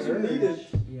Sometimes the you need it.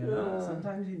 urge, You know, Yeah.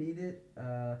 sometimes you need it.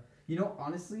 You know,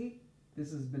 honestly,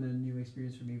 this has been a new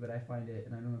experience for me, but I find it,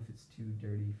 and I don't know if it's too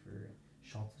dirty for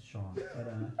shots of Sean,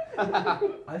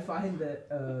 but I find that.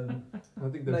 I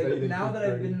think there's Like anything now too that I've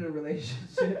dirty. been in a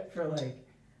relationship for like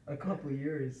a couple of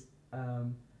years,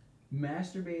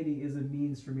 masturbating is a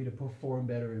means for me to perform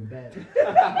better in bed.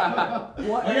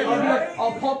 What? Okay, alright.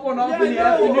 I'll pop one off Yeah, in the no,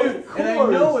 afternoon, of and I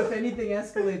know course. if anything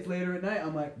escalates later at night,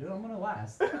 I'm like, dude, I'm gonna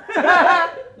last. I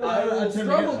I will totally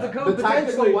struggle get to that. come The tactical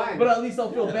potentially, wank. but at least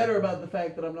I'll feel Yeah. better about the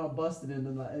fact that I'm not busted in,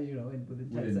 within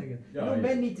 10 Within- seconds. yeah, You know, yeah.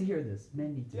 men need to hear this.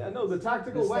 Men need to. Yeah, hear no, the this.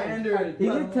 tactical The wank. standard-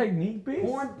 Is it technique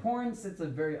based? Porn sets a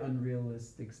very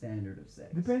unrealistic standard of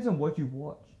sex. Depends on what you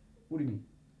watch. What do you mean?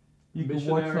 You can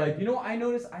watch Missionary. like You know, I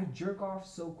notice I jerk off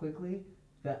so quickly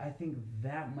that I think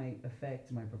that might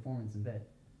affect my performance in bed.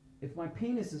 If my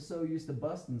penis is so used to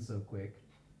busting so quick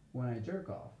when I jerk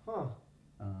off, Huh.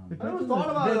 um, I never thought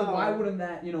about then that. why wouldn't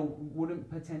that, wouldn't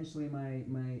potentially my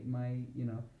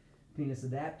penis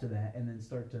adapt to that and then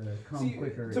start to come See,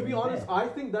 quicker? to be in honest, bed I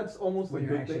think that's almost a when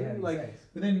you're good actually thing. having Like, sex.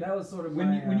 But then, That was sort of when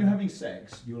my, when you're having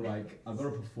sex, you're like, I've got to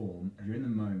perform. You're in the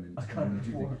moment. I gotta and you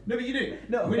do perform. things. No, but you do.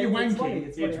 No, when you're it's wanking, funny,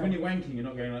 it's funny when how- you're wanking, you're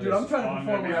not going like Dude, this. I'm trying to Oh, perform.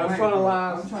 no, when no, I I'm wank, trying to bro.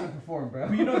 last. I'm trying to perform, bro.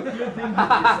 But you're not thinking to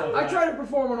yourself. I like, try to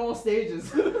perform on all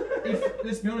stages.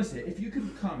 Let's be honest here. If you could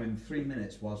come in 3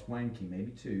 minutes whilst wanking,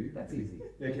 maybe 2. That's easy. Okay,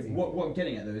 That's easy. what I'm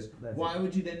getting at though is, That's why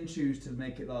would you then choose to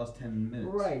make it last 10 minutes?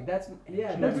 Right, that's Sure.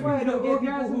 that's why I don't get people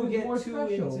Orgasm who is get more too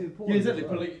special. into porn. Yeah, exactly. as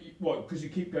But well. like, what? Because you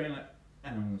keep going like,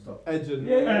 and I'm gonna stop. Edging.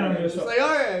 Yeah, yeah, I'm gonna It's stop. like,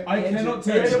 okay. I Edging. cannot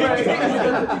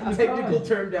Edging. take Technical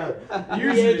term down.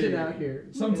 Usually- Edging out here.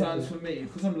 Sometimes for me,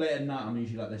 because I'm late at night, I'm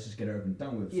usually like, let's just get it over and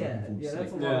done with. So I Yeah, can fall yeah, asleep.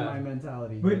 that's a lot Yeah. of my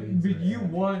mentality. But you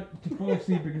want to fall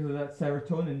asleep because of that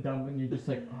serotonin dump, and you're just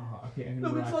like, oh, okay, I'm No,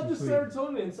 gonna but it's relax not and just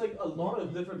sleep. serotonin. It's like a lot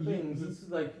of different things. It's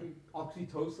like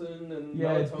oxytocin and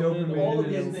Yeah, it's melatonin. dopamine All of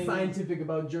and these Getting things. scientific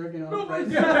about jerking off. No, but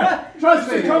right?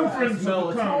 trust me. Circumference Melatonin.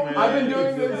 will come. man. I've been doing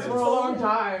It's- this for a long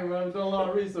time. I've done a lot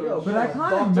of research. Yo, But I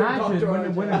can't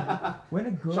imagine when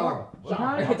a girl Dr.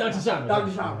 Sharma.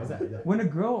 Dr. Sharma. when a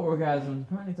girl orgasms,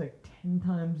 apparently it's like 10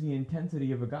 times the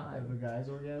intensity of a guy. Have a guy's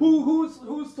orgasm?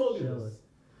 Who's told you Jealous. this?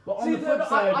 But on See, the flip then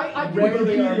side, I can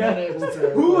rarely are Wikipedia. men able to.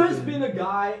 Who has fucking- been a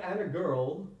guy and a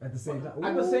girl at the same time?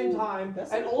 at the same Ooh, time,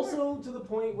 that's and not also to the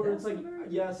point where it's That's like not very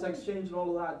yeah, sex change and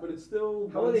all of that, but it's still.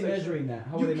 How are one they section. measuring that?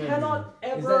 How You are they measuring cannot it?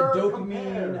 Is ever that dopamine?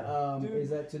 compare, dude. Is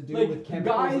that to do Like with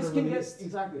chemicals guys that are can get released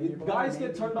exactly. in your body, Guys get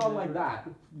maybe? turned on like that.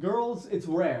 Girls, it's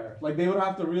rare. Like they would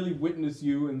have to really witness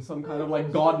you in some kind of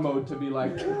like God mode to be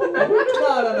like.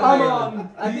 No. Come on.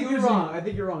 I think you're wrong. I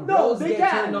think you're wrong. No, Girls they get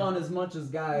can. turned on as much as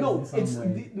guys. No, in some it's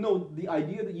way. the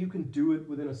idea that you can do it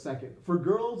within a second. For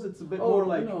girls, it's a bit Oh, more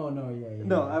like. yeah.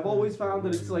 No, I've always found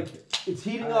that it's like it's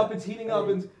heating up,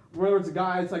 and where it's a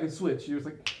guy, it's like a switch. You're just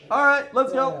like, all right,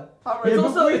 let's go. All right,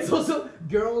 It's also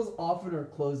girls often are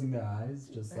closing their eyes,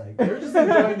 just like they're just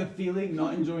enjoying the feeling,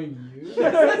 not enjoying you.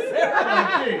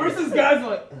 Versus guys are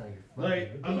like,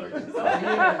 I'll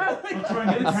try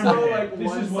and get the It's camera so, here. like,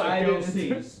 This is what a girl one-sided.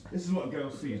 sees. This is what a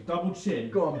girl sees. Double chin.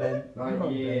 go on, Ben. Like, Go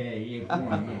on, yeah, go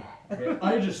on, yeah.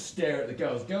 I just stare at the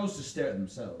girls. Girls just stare at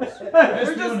themselves. Ben. Let's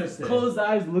They're be honest just here. closed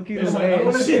eyes looking It's like, away. I and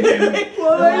wanna shit. see him. The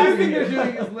last thing they're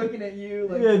doing is looking at you.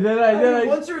 Like, Yeah, then I I mean,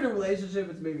 once you're in a relationship,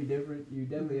 it's maybe different. You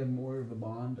definitely have more of a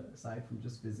bond aside from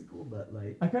just physical, but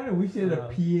like. I kind of wish they had a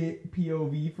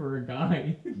POV for a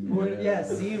guy. Yeah,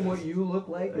 seeing what you look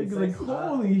like. Like, It's like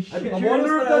holy I'd shit. be I curious,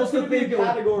 wonder but if I that's also going to be think a it would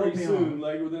category put me soon, on.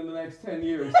 like within the next 10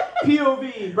 years.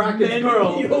 POV, brackets Men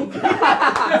girl. POV.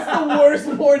 That's the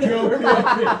worst porn ever.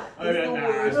 That's Oh, yeah, the nah,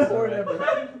 worst that's porn alright.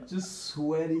 ever. Just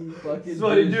sweaty fucking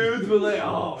Sweaty dudes. dudes were like,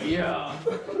 oh yeah.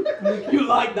 You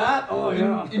like that? Oh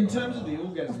yeah. In terms of the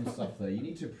orgasm stuff, though, you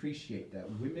need to appreciate that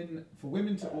for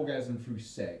women to orgasm through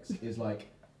sex is like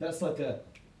that's like a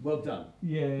well done.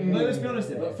 Yeah. No, let's be honest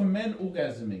here. But for men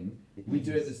orgasming, we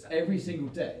do it this every single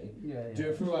day. Yeah, Do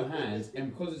it through our hands,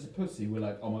 and because it's a pussy, we're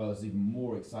like, oh my god, it's even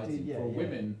more exciting. Dude, yeah, for yeah.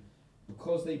 women,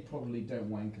 because they probably don't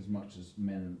wank as much as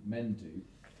men do.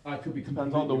 I could be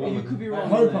Depends completely on the wrong. woman. You could be I wrong.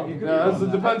 hope on I'm that. You could Yeah, be that's- wrong it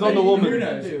on that. depends on the woman. Who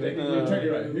knows? You You're do. totally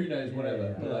right. Who knows? Yeah, Whatever.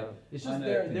 yeah, But yeah. like, It's I just know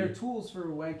their opinion. tools for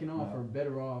wanking off Yeah.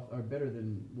 are better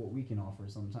than what we can offer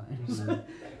sometimes.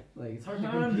 Like it's hard to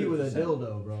 100%. compete with a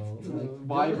dildo, bro. Like,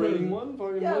 Vibrating dildos- one?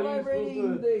 Fucking Yeah, what are you vibrating.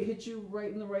 supposed to- They hit you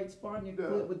right in the right spot in your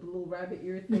Yeah. clit with the little rabbit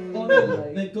ear thing. Oh, and, no,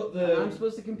 like, they've got and I'm the.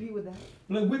 supposed to compete with that.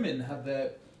 Like women have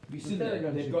their. Have you seen The that?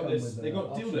 Theragun They've should got come this. with, They've got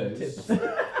optional dildos. tips.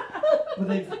 But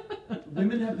they've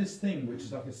women have this thing which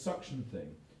is like a suction thing.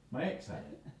 My ex had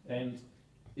it, and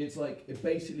it's like it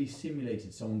basically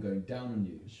simulated someone going down on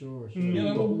you. Sure. Yeah,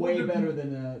 like, but what way do- better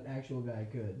than an actual guy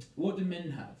could. What do men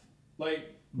have?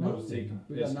 Like, Nothing. obviously,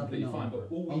 We got it's nothing completely on fine. offer.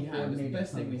 But all we have is the Uncoordinated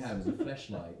best thing we tongues. have is a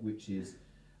fleshlight, which is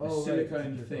a Oh, right,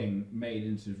 silicone such a thing made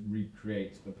into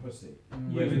recreate a pussy.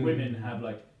 Mm. Whereas Yeah. women have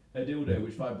like a dildo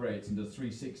which vibrates and does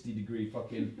 360-degree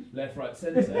fucking left, right,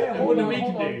 centre. Hey, And hold what do on, we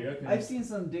hold can on. do? Okay. I've seen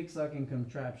some dick sucking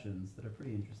contraptions that are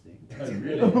pretty interesting. Oh,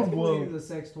 really? I believe the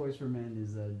sex toys for men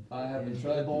is a I haven't is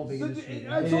tried evolving these. industry.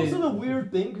 It's also a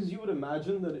weird thing because you would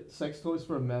imagine that sex toys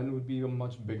for men would be a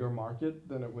much bigger market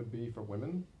than it would be for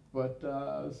women. But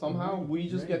somehow we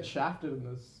just Right. get shafted in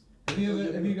this. Have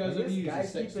you guys I ever guys used a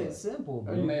guys sex keep toy? it simple,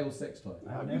 A bro. male sex toy?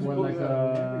 I've I've never used One one like used like a-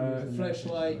 that. never used a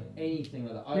Fleshlight, sex toy. anything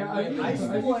like that. Yeah, I really- used High to-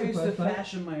 school, I used used a to flashlight.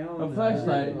 fashion my own. A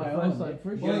flashlight, my a own. flashlight,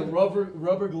 for You sure. get a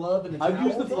rubber glove and a I've towel.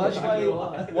 used the Yeah, I do a flashlight.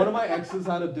 lot. One of my exes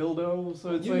had a dildo,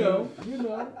 so it's You like know, you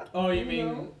know. Oh, you You mean?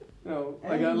 know. no,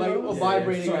 And like you a like know. a Yeah,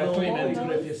 vibrating. Sorry, I thought you All meant to do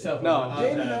knows. it for yourself. No. I'm like,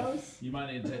 Jamie oh, knows. you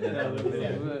might need to take that out of the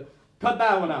video. Cut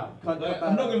that one out. Cut Like, that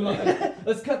I'm not out. gonna lie.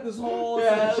 Let's cut this whole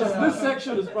Yeah, section this out.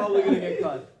 section is probably gonna get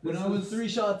cut. When This I is was 3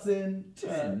 shots in.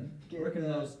 10, I get reckon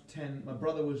when I the- was 10, my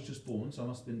brother was just born, so I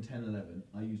must have been 10, 11.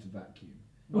 I used a vacuum.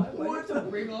 Why do you have to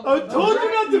bring up I the told you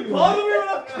not to vacuum? bother me when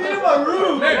I'm cleaning my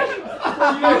room.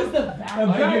 You used the vacuum.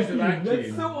 I used a vacuum.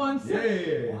 That's so unsafe.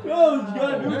 Yeah. No, you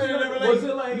gotta do No, it. no, no, Was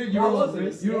it like? you're, How was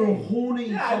it? you're a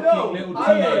horny Yeah, I fucking know. little I'm not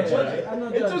teenager. judging. I'm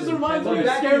not It just judging. reminds me of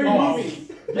Vacuum. scary Oh. movies.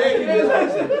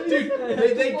 Dude,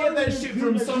 they get that shit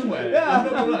from somewhere. Yeah. I'm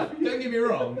not gonna lie. Don't get me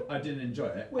wrong, I didn't enjoy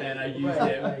it, and I used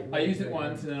Right, it. right, I used it right,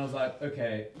 once, and then I was like,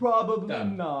 okay. Probably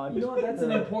Done. not. You know what? That's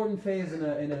an important phase in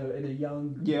a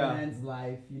young Yeah. man's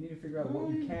life. You need to figure out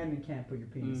what you can and can't put your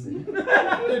penis in.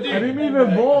 I mean, we've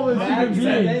evolved as And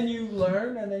human beings. then you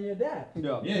learn, and then you adapt.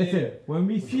 Yeah. Yeah, Listen, when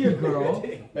we see a girl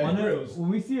Ben on a, Grills. when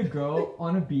we see a girl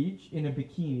on a beach in a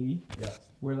bikini, Yeah.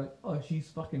 we're like, oh, she's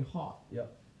fucking hot. Yeah.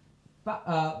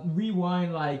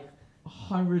 Rewind like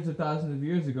hundreds of thousands of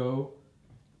years ago,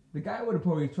 the guy would have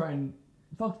probably tried and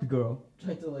fuck the girl.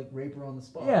 Try to like rape her on the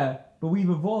spot. Yeah, but we've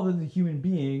evolved as a human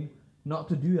being not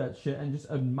to do that shit and just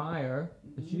admire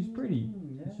that she's pretty.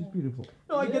 Mm, That she's yeah. beautiful.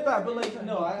 No, I get that, but like, Yeah.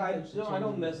 no, I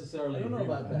don't necessarily. I don't know agree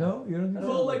with about that. that. No, you don't think I so?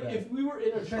 don't So know like, about if we were in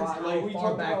a Depends tribe, how like we far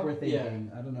talked back about, we're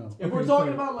thinking. I don't know. If Okay, we're talking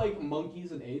so- about like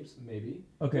monkeys and apes, maybe.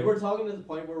 Okay. If we're talking to the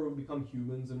point where we become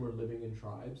humans and we're living in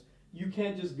tribes, you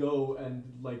can't just go and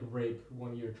like rape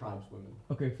one of your tribeswomen.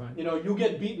 Okay, fine. You know, you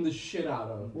get beaten the shit out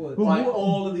of Well, by what-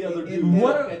 all of the other dudes.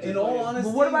 In all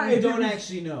honesty, what about we if it don't was-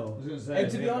 actually know. I was gonna say,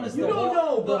 And to be honest, You the don't whole-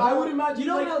 know, but the I would whole- imagine you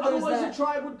know like how there's otherwise that- the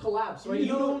tribe would collapse, right? You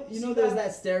You know, don't you see know, there's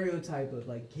that stereotype of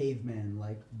like cavemen,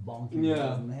 like bonking Yeah,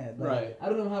 guys in the head. Like, right. I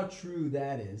don't know how true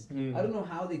that is. Mm. I don't know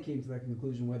how they came to that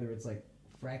conclusion. Whether it's like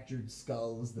fractured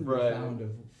skulls that Right. they found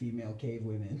of female cave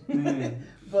women, Mm.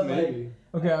 but like. Maybe.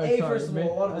 Okay, I'm A, sorry. first of all,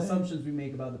 a lot of I- assumptions we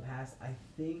make about the past, I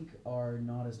think, are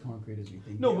not as concrete as we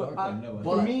think. No, they but are. no,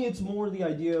 for But- me, it's more the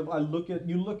idea of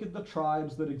you look at the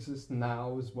tribes that exist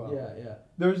now as well. yeah.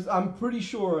 I'm pretty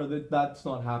sure that that's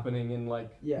not happening in like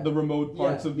Yeah. the remote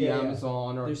parts Yeah, of the yeah, yeah.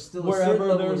 Amazon or There's still a certain wherever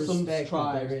level of there's some respect that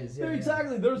tribes. there is, yeah, Yeah, yeah.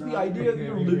 exactly. There's No, the I idea agree, that I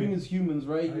you're agree. living as humans,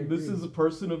 right? I This agree. is a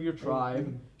person of your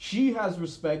tribe. She has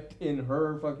respect in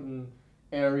her fucking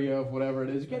area of whatever it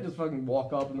is. You can't just fucking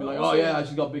walk up and be like, oh yeah,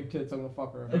 she's got big tits, I'm gonna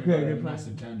fuck her. Okay, fine.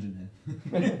 massive tangent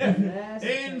here.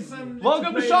 In some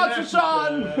Welcome to Shots for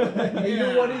Sean! And you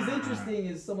know what is interesting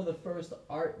is some of the first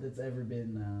art that's ever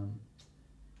been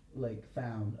like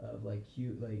found of like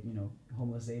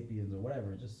Homo sapiens or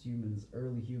whatever, just humans,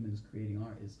 early humans creating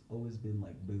art has always been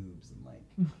like boobs and like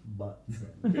butts.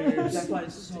 And Boobs. I find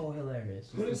it so hilarious.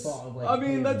 Just But the it's- thought of, like, I mean,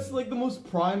 cavemen. that's like the most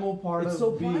primal part It's of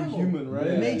so being primal. human, right?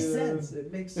 Yeah. It makes Yeah. sense.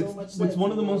 It makes so much sense. It's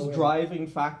one of the in a most way. driving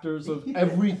factors of Yeah.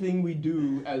 everything we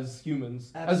do as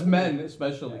humans, as Absolutely. men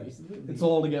especially. Absolutely. It's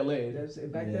all to get laid.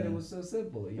 Back then it was so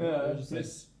simple. You know? Yeah. It was just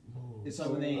like, It's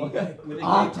like when they Okay. gave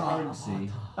Ata, currency,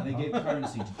 when they gave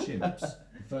currency to chimps.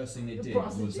 The first thing they did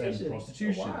was then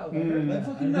prostitution. Wow, Mm. They're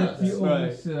fucking And that's nuts. the Right.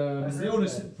 oldest, It's the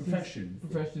oldest profession.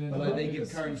 profession in But the like they world. give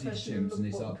It's currency to profession in chimps the and they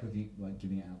book. start putting like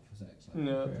giving it out for sex. Like,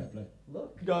 Yeah. fair play.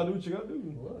 Look, You gotta do what you gotta do.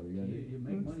 look, we gotta do. you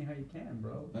make money how you can,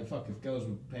 bro. Like fuck, if girls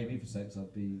would pay me for sex,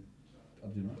 I'd be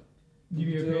right. You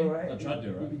be do okay? alright. I'd try to do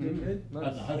You right. be doing good.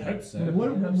 I'd hope so.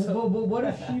 What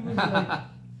if she was like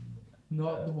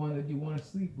not the one that you want to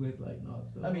sleep with, like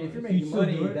not the I mean, if you're one- making still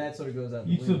do money, it? that sort of goes out.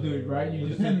 You the still window, do it, right? You It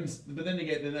just depends, but then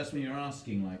again, then that's when you're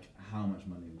asking like how much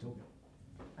money are we talking.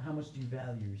 How much do you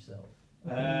value yourself?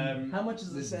 How How much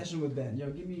is the session with Ben? Yo,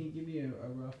 give me a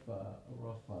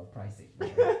rough pricing.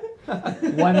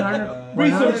 $100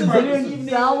 Research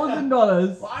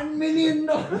 $100,000. $1 million.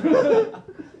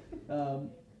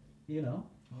 You know.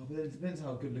 Oh, but then it depends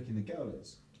how good looking the girl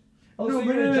is. Oh, No, so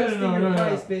but you're no, no, adjusting no, your no, no.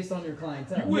 price based on your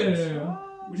clientele. would. Yeah.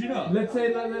 Would you not? Let's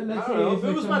say let's I say don't know, if it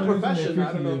like was my someone who's in profession, their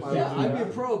I don't know if 50s or I Yeah, would do I'd be a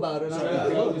that. pro about it. So I'd be that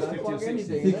like, girl oh, was I'd 50 or fuck 60.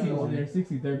 anything. 60s Yeah. in their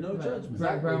 60s. They're No like judgment.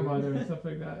 grandmother and stuff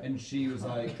like that. And she was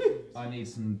like, I need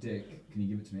some dick. Can you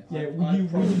give it to me? Yeah, I'd would you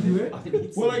probably do it? I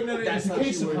need Well, like, some- no, that's it's a how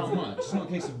case she of how words it. much. It's not a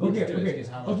case of would Okay, you do it, it's a okay, case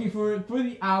of how much. okay. For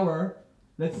the hour,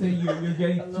 let's say you're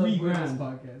getting I love $3 where this grand.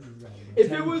 podcast is going. If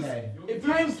it was, 10K. if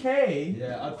it was, 10K.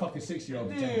 Yeah, I'd fuck a 6-year-old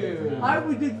for 10K for Dude, an I hour.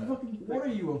 would do fucking. What are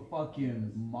you, a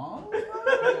fucking mom?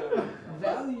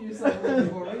 Value yourself a little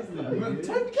bit more reasonably, dude.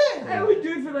 10K. I would do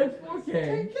it for like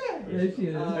 4K. Yeah, shit.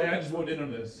 Hey, I just walked in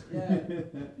on this. Yeah. You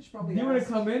should probably Do you want to ask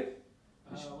come in?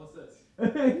 What's this?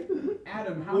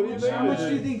 Adam, What do you think how much it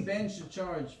do you is? think Ben should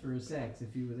charge for sex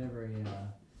if he was ever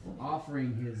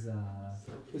offering his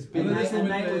it's a big.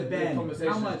 night with Ben?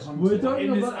 How much? We're talking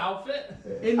In this about. outfit?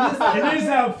 In this In this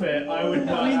outfit, I would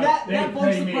not. I mean that they'd bumps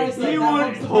pay the me. price. Like, You that want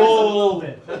bumps the price a pull. little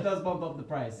bit. That does bump up the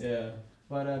price. Yeah.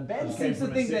 But Ben Okay, seems to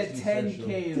from a think that 60 10K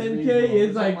social. is 10K reasonable.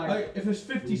 is So like- I'm Like, if a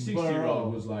 50, 60-year-old Bro.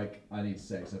 was like, I need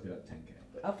sex, I'd be like 10K.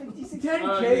 a 56.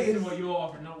 10K This is. is what you're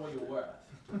offering, not what you're worth.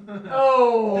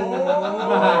 Oh.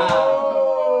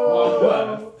 Well,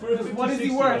 worth. For a 50, What is he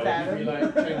 60-year-old, worth, you'd Adam? be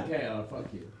like 10K, I'll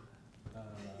fuck you.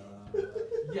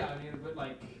 Yeah, I mean, but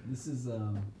like, This is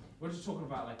we're just talking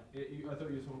about like, I thought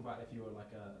you were talking about if you were like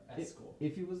a escort.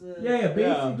 if he was a Yeah,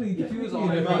 basically. if he was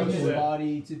technically, offering like, his Yeah.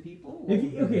 body to people. If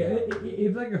he, okay,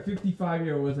 if like a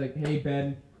 55-year-old was like, "Hey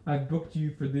Ben, I booked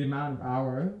you for the amount of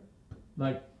hour,"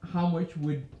 like how much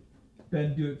would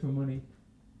Ben do it for money?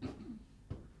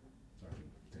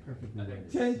 I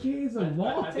think 10K is a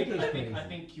lot. I think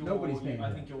Nobody's paying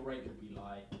I think your rate would be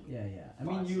like. Yeah, yeah. I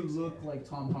mean, 5, you 6, look yeah. like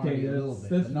Tom Hardy a little bit,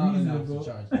 that's but not enough to reasonable.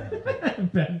 charge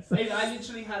that. Ben said- Hey, I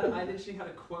literally had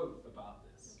a quote about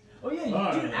this. Oh yeah,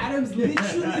 Oh. dude, Adam's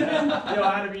literally been Yo,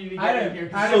 Adam, you need to get in here.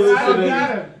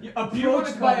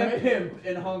 approached by a pimp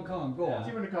in Hong Kong. Go on. Do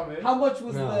you want to come in? How much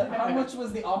was No. how much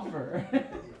was the offer?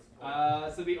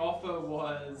 So the offer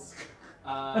was,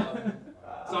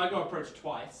 so I got approached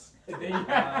twice.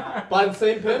 By the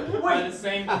same pimp? By the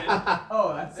same pimp.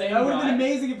 Oh, that Same would have guy. been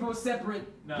amazing if it was separate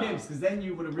No. pimps, because then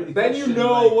you would have really. Then you questioned,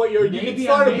 know like, what you're. You maybe can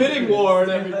start a I'm made bidding for war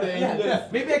this. and everything. Yeah,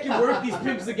 maybe I can work these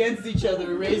pimps against each other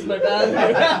and raise my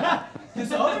value.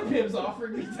 This other pimp's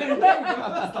offering me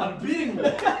 10K. Start a bidding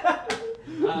war.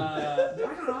 I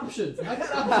got options. I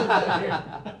got options out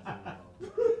here.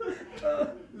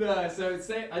 No, so it's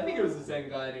I think it was the same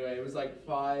guy anyway. It was like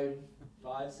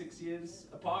 6 years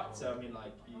apart. So I mean,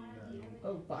 like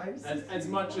Oh, 5, 6 as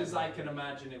much as I can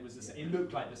imagine, it was the same. It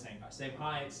looked like the same guy, same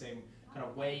height, same kind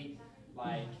of weight,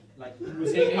 like he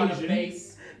was same kind of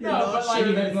face. You're No, not but like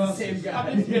sure they're the the same same guy. guy.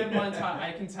 I've been here my entire.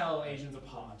 I can tell Asians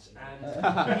apart,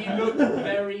 and he looked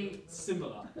very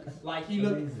similar. Like he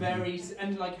looked Amazing. very,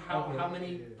 and like how Okay.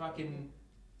 many fucking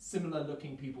similar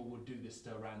looking people would do this to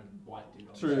a random white dude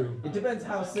on the True. street? It depends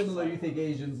how similar you think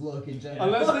Asians look in general.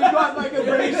 Unless they got like a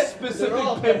very They're all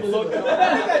specific pimp look.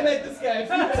 I think I met this guy a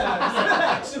few times,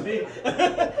 actually.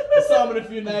 I saw him in a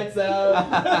few nights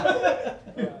out.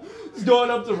 Just going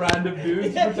up to random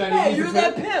dudes pretending Hey, he's you're a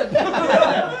that pimp.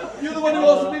 pimp! You're the one who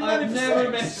also made money I've for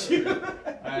never sex. met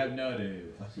you. I have no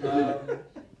idea.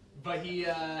 But he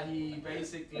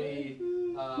basically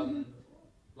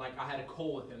like I had a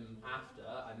call with him after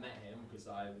I met him because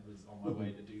I was on my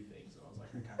way to do things and I was like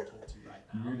I can't talk to you right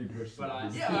now. Really pushed But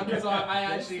it. because I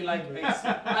actually like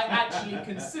I actually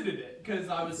considered it because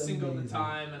I was That's single at the amazing.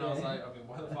 time and I was Yeah. like, okay,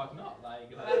 why the fuck not?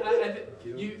 Like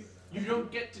you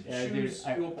don't get to Yeah, dude, choose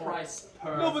your price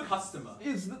per No, but customer.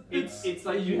 It's It's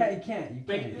like You can't.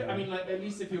 I mean, like at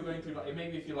least if you're going through like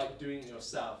maybe if you're like doing it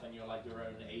yourself and you're like your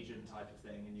own agent type of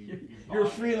thing and you You're a buy-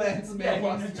 freelance Yeah, male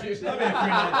you're- prostitute. I've been a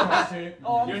freelance prostitute.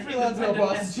 Oh, I'm You're a an freelance male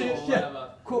independent prostitute. mentor or Yeah. whatever.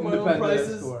 Quote my own independent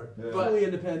prices. escort. But Fully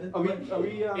independent. Are we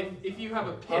if you have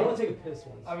a I pin, want to take a piss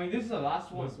once. I mean, this is the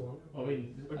last one. This one. I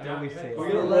mean, I always say. We're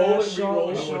it. gonna Last roll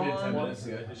and Sean, re-roll. Sean. Sean. 10 minutes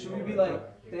ago. Should we be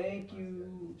like, thank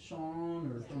you,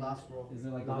 Sean, or The last roll. is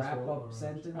there like a Last wrap roll, up alright.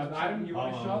 sentence? Adam, you Oh,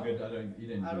 want a I'm shot? good. You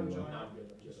didn't Adam do joined. well. No, I'm good,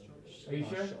 I'm good. Are you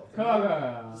sure? Shot. Come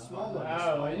on, Small one.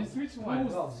 Oh, just which one?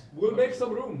 We'll make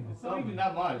some room. It's not even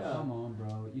that much. Come on,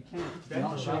 bro. You can't That's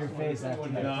not the show your last one. face This after one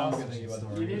you was- get No, I'm a gonna prostitute think about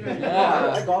story. You didn't.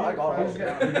 Yeah, I got it.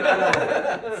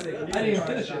 I didn't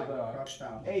finish it though. Crouch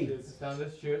down. Hey, Down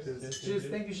this cheers. cheers.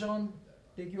 Thank you, Sean.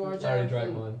 Thank you, RJ. I already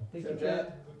drank mine. Thank you,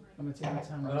 Jet. I'm gonna take my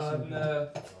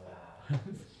time.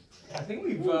 I think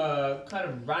we've kind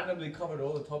of randomly covered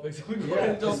all the topics we've Yeah,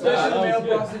 wanted to talk especially about. male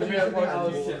Male prostitution. I was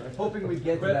prostitution. hoping we'd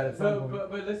get to that at some point.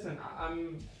 But listen,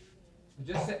 I'm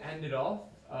just to end it off.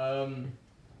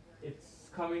 It's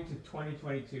coming to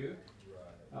 2022.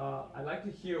 I'd like to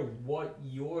hear what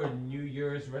your New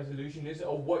Year's resolution is,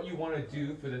 or what you want to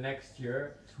do for the next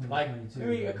year. Like 2022,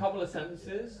 maybe a yeah. couple of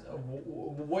sentences of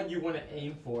what you want to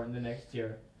aim for in the next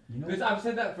year. You know, Because I've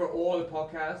said that for all the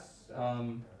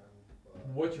podcasts.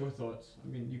 What's your thoughts? I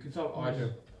mean, you can talk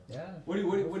Arjun. yeah. What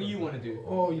do you want to do?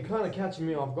 Oh, you're kind of catching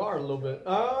me off guard a little bit.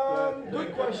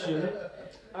 Good question.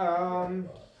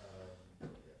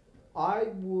 I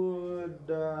would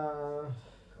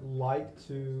like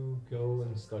to go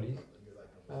and study.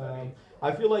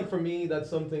 I feel like for me, that's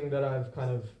something that I've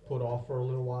kind of put off for a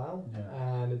little while,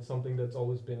 Yeah. and it's something that's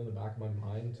always been in the back of my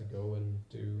mind to go and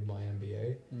do my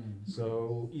MBA.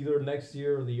 So either next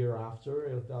year or the year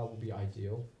after, that would be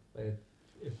ideal.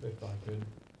 If I could.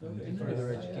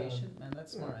 Further Yeah. education, man.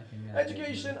 That's smart. I think.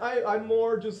 Education, I'm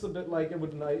more just a bit like it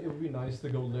would be nice to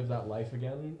go live that life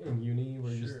again in uni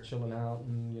where you're Sure. just chilling out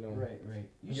and you know. Right.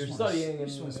 You You're just wanna studying You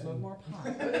just and- want to smoke more pot.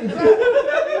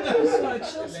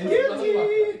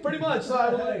 Pretty much. So I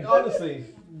would, like, honestly,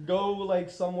 go like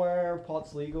somewhere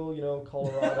pot's legal, you know,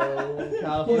 Colorado, He's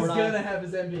California. gonna have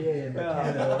his MBA in Yeah.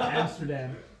 Canada,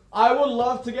 Amsterdam. I would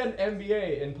love to get an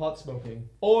MBA in pot smoking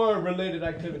or related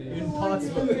activities. In pot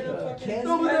smoking.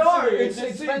 No, but they are. It's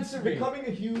dispensary. becoming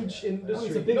a huge industry.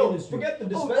 it's a big no, industry. forget the Oh,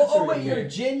 dispensary. oh, wait, you're okay?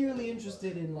 genuinely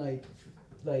interested in like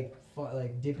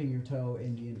dipping your toe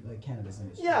in the cannabis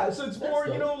industry. Yeah, so it's That's more,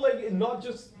 you dope. know, like not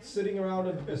just sitting around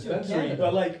at a dispensary, Canada.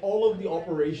 but like all of the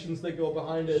operations that go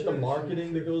behind it, the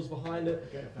marketing that goes behind it.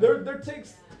 There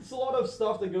takes it's a lot of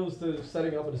stuff that goes to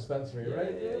setting up a dispensary,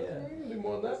 right? Yeah. We can do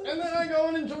more than that. And then I go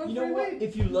and enjoy You know free what? weed.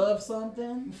 If you love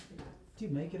something,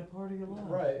 dude, make it a part of your life.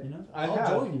 Right. You know, I I'll have.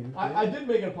 join you. I did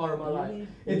make it a part of my You life. need-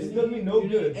 It's you done need- me no you need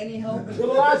good. Any help? For the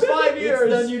last 5 years,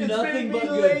 It's done you it's nothing made me but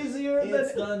good. lazier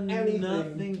It's than done anything.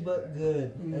 nothing but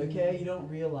good. Mm. Okay, you don't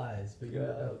realize, but you're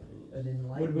an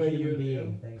enlightened about human you, being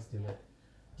Liam? thanks to it.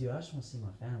 Dude, I just want to see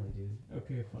my family, dude.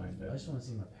 Okay, fine. I just want to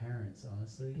see my parents,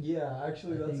 honestly. Yeah,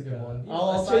 actually, I that's a think, good one. you know,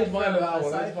 I'll aside change mine to from- that one.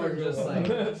 aside That's from fucking just,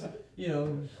 good. like, you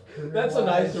know, That's a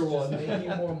nicer career-wise, one. just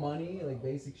making more money, like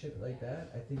basic shit like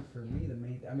that. I think for me, the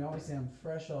main. I mean, obviously, I'm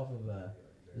fresh off of a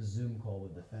Zoom call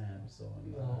with the fam, so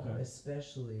I'm Okay.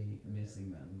 especially missing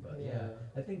them. But yeah,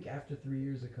 I think after 3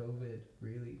 years of COVID,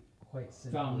 really quite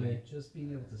simply, Family. just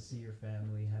being able to see your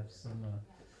family, have some,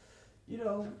 you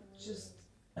know, just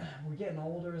we're getting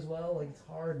older as well. Like it's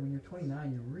hard when you're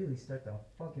 29. You really start to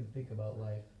fucking think about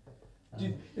life.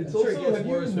 Dude, it's I'm sure it also, gets have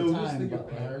you worse with noticed time, that your but,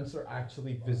 like- parents are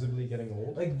actually visibly getting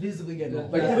old? Like visibly getting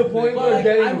old. Like, Yeah. to the point But, where like,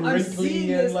 they're getting I'm wrinkly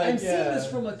seeing and, this, like, I'm seeing this yeah.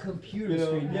 from a computer You know,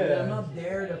 screen. yeah. I'm not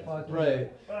there to fucking.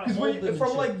 Right. Because hold them and from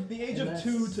shit. like the age And of that's-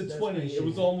 2 to that's 20, pretty it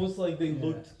was shitty. almost like they Yeah.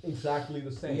 looked exactly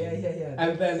the same. Yeah. And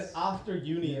then that's- after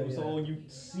uni, Yeah, it was yeah. all you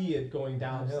see it going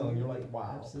downhill, and you're like,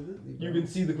 wow. Absolutely. You bro. can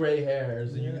see the gray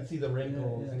hairs, and you Yeah. can see the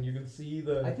wrinkles, Yeah. and you can see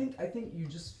the. I think you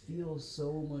just feel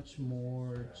so much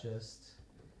more just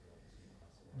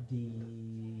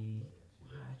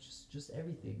just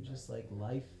everything, just like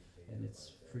life and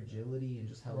its fragility and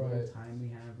just how little Right. time we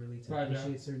have really to Right, yeah.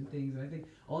 appreciate certain things. And I think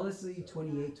honestly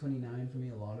 28, 29 for me,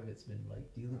 a lot of it's been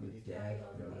like dealing with death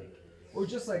and like, or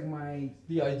just like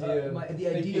the idea, the thinking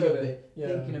idea of it, yeah.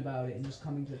 thinking about it and just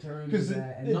coming to terms Because with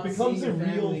that and it not becomes seeing a your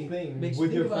real family thing makes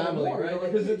with you your think about it family, more, right?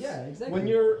 like, Because it's yeah, exactly. when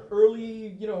you're early,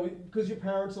 because your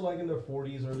parents are like in their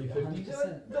 40s, early 50s,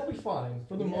 100%. they'll be fine.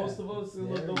 For the Yeah. most of us, they'll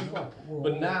They're- be fine. we're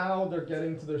But all- now they're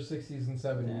getting to their 60s and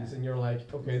 70s, Yeah. and you're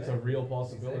like, okay, it's a Exactly. real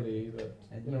possibility that,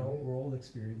 And you know. we're all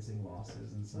experiencing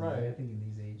losses, and so Right. I think in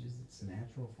these ages it's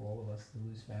natural for all of us to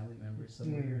lose family members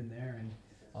somewhere Mm. here and there. And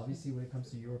obviously, when it comes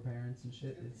to your parents and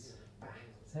shit, it's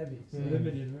heavy. So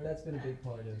Mm. that's been a big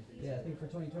part of. Yeah, I think for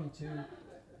 2022,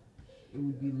 it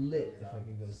would be lit if I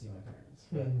could go see my parents.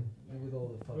 But Mm. with all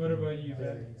the fucking What about you, Ben?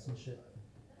 variants and shit.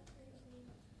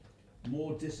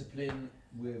 More discipline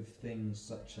with things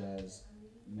such as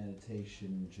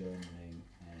meditation, journaling,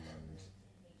 and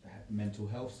mental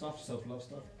health stuff, self-love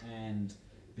stuff, and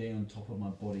being on top of my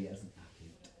body as an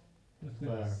athlete.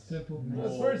 Fair. Simple. That's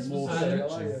More- very more specific. I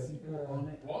like stretching. it. On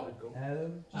it, What?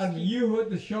 Adam. And you heard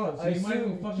the shots, so I you might as well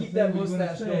assume fucking keep say that what you wanna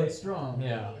mustache say. going strong.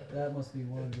 Yeah. That must be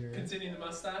one of your. Continue the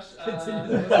mustache.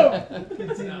 Continue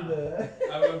No. the.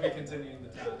 I won't be continuing the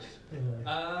tash.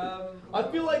 I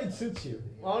feel like it suits you.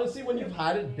 Honestly, when you've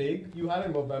had it big, you had it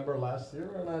in November last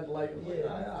year, and I'd like,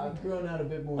 I've grown out a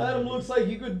bit more. Adam looks like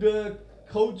he could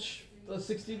coach a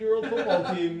 16-year-old football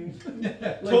team. Like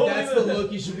that's the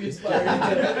look you should be aspiring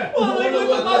to. Well, like with the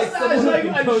Look like mustache, someone like, who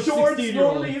can and coach shorts. 16-year-olds.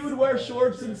 Normally, he would wear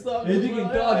shorts and stuff. If you can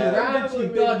dodge a wrench, you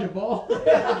can dodge a ball. You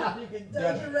can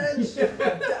dodge a wrench.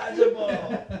 Dodge a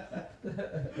ball.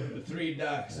 The three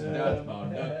ducks,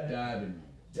 dodgeball, duck, dab, and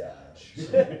Dodge.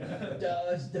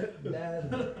 Dodge.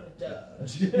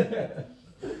 Dodge.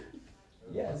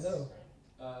 Yeah, no.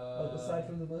 Aside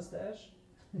from the mustache.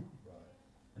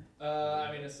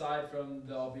 I mean, aside from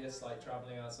the obvious, like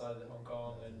traveling outside of Hong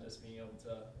Kong and just being able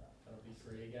to kind of be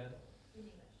free again.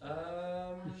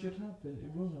 It should happen.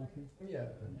 It will happen. Yeah.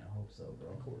 I hope so, bro.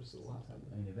 Of course it will happen.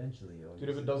 I mean, eventually. Dude,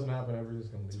 if it doesn't happen, everybody's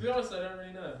gonna To leave. be honest, I don't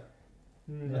really know.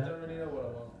 Mm. I don't really know what I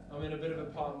want. I'm in a bit of a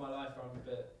part of my life where I'm a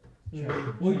bit.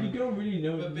 Well, you don't really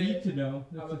know. I'm a You bit- need to know.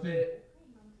 That's I'm the a thing. bit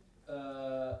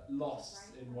lost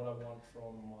in what I want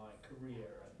from my career.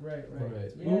 Right.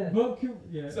 Right. Yeah. Well,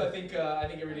 yeah. So I think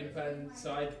it really depends.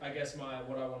 So I guess what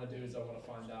I want to do is I want to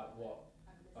find out what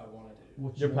I want to do.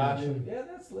 What Your you wanna passion. do. Yeah,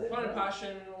 that's lit. Find a bro.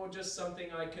 passion or just something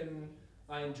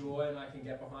I enjoy and I can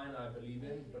get behind and I believe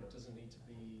in, but it doesn't need to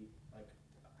be like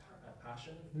a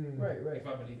passion. Mm. Right. If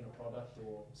I believe in a product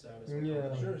or service. Or Yeah.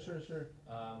 company. Sure.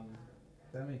 Um,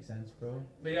 That makes sense, bro.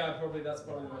 but yeah, that's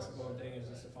probably the most important thing is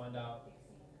just to find out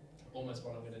almost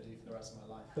what I'm going to do for the rest of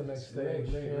my life. The next Right,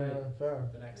 stage. right, Yeah, right. fair.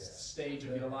 The next stage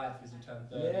of your life is you turn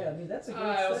 30. Yeah, I mean that's a great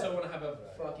I also step. want to have a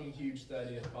fucking huge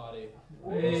 30th party.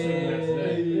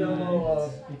 Hey, Yeah.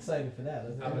 excited for that.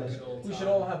 Let's do Have a that. good old We time. should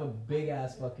all have a big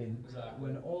ass fucking. Exactly.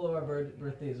 When all of our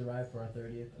birthdays arrive for our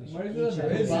 30th, we Why should is each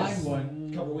that have a a blind big one?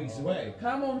 a couple of weeks away.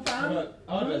 Come on, How fam. about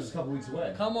Arden's a couple of weeks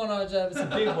away? Come on, Arjav, it's a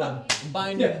big one.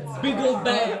 Buying you a big old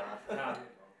bag.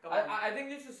 I think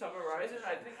just to summarize it,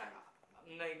 I think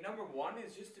like number one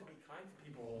is just to be kind to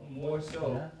people more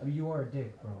so. Yeah? I mean, you are a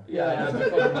dick, bro. Yeah.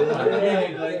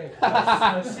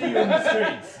 I see you in the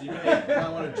streets. You might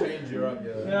want to change your up.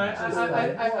 No,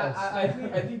 I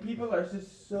think people are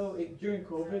just so during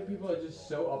COVID. People are just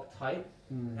so uptight.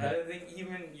 Mm. I think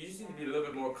even you just need to be a little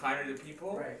bit more kinder to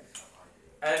people. Right.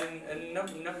 And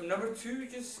number two,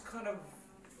 just kind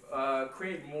of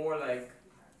create more like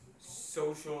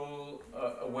social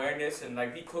awareness and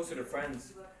like be closer to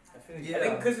friends. I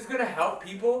think because it's gonna help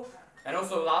people. And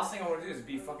also, the last thing I want to do is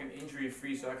be fucking injury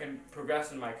free so I can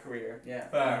progress in my career.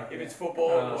 Yeah. If it's football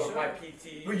or my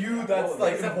PT. For you, that's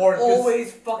like because I'm important. 'cause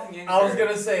always fucking injured. I was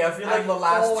gonna say, I feel like I'm the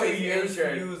last 2 always years for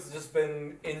injured. you has just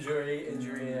been injury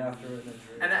after injury.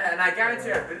 And I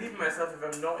guarantee I believe in myself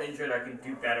if I'm not injured I can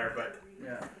do better, but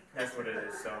Yeah. that's what it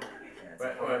is, so.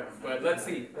 But let's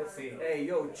see. Let's see. Hey,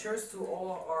 yo, cheers to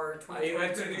all our Are you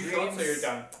guys gonna do shots or you're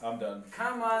done? I'm done.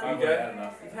 Come on. I've already had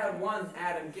enough. You've had one,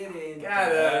 Adam. Get in.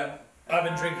 I've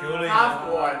been drinking only.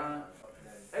 Half one.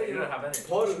 Hey, You don't have any.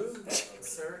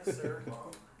 sir.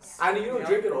 And you don't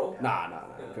drink at all? Nah.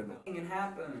 Good. It can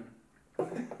happen.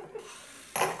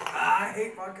 I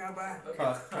hate my guy.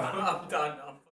 I'm done.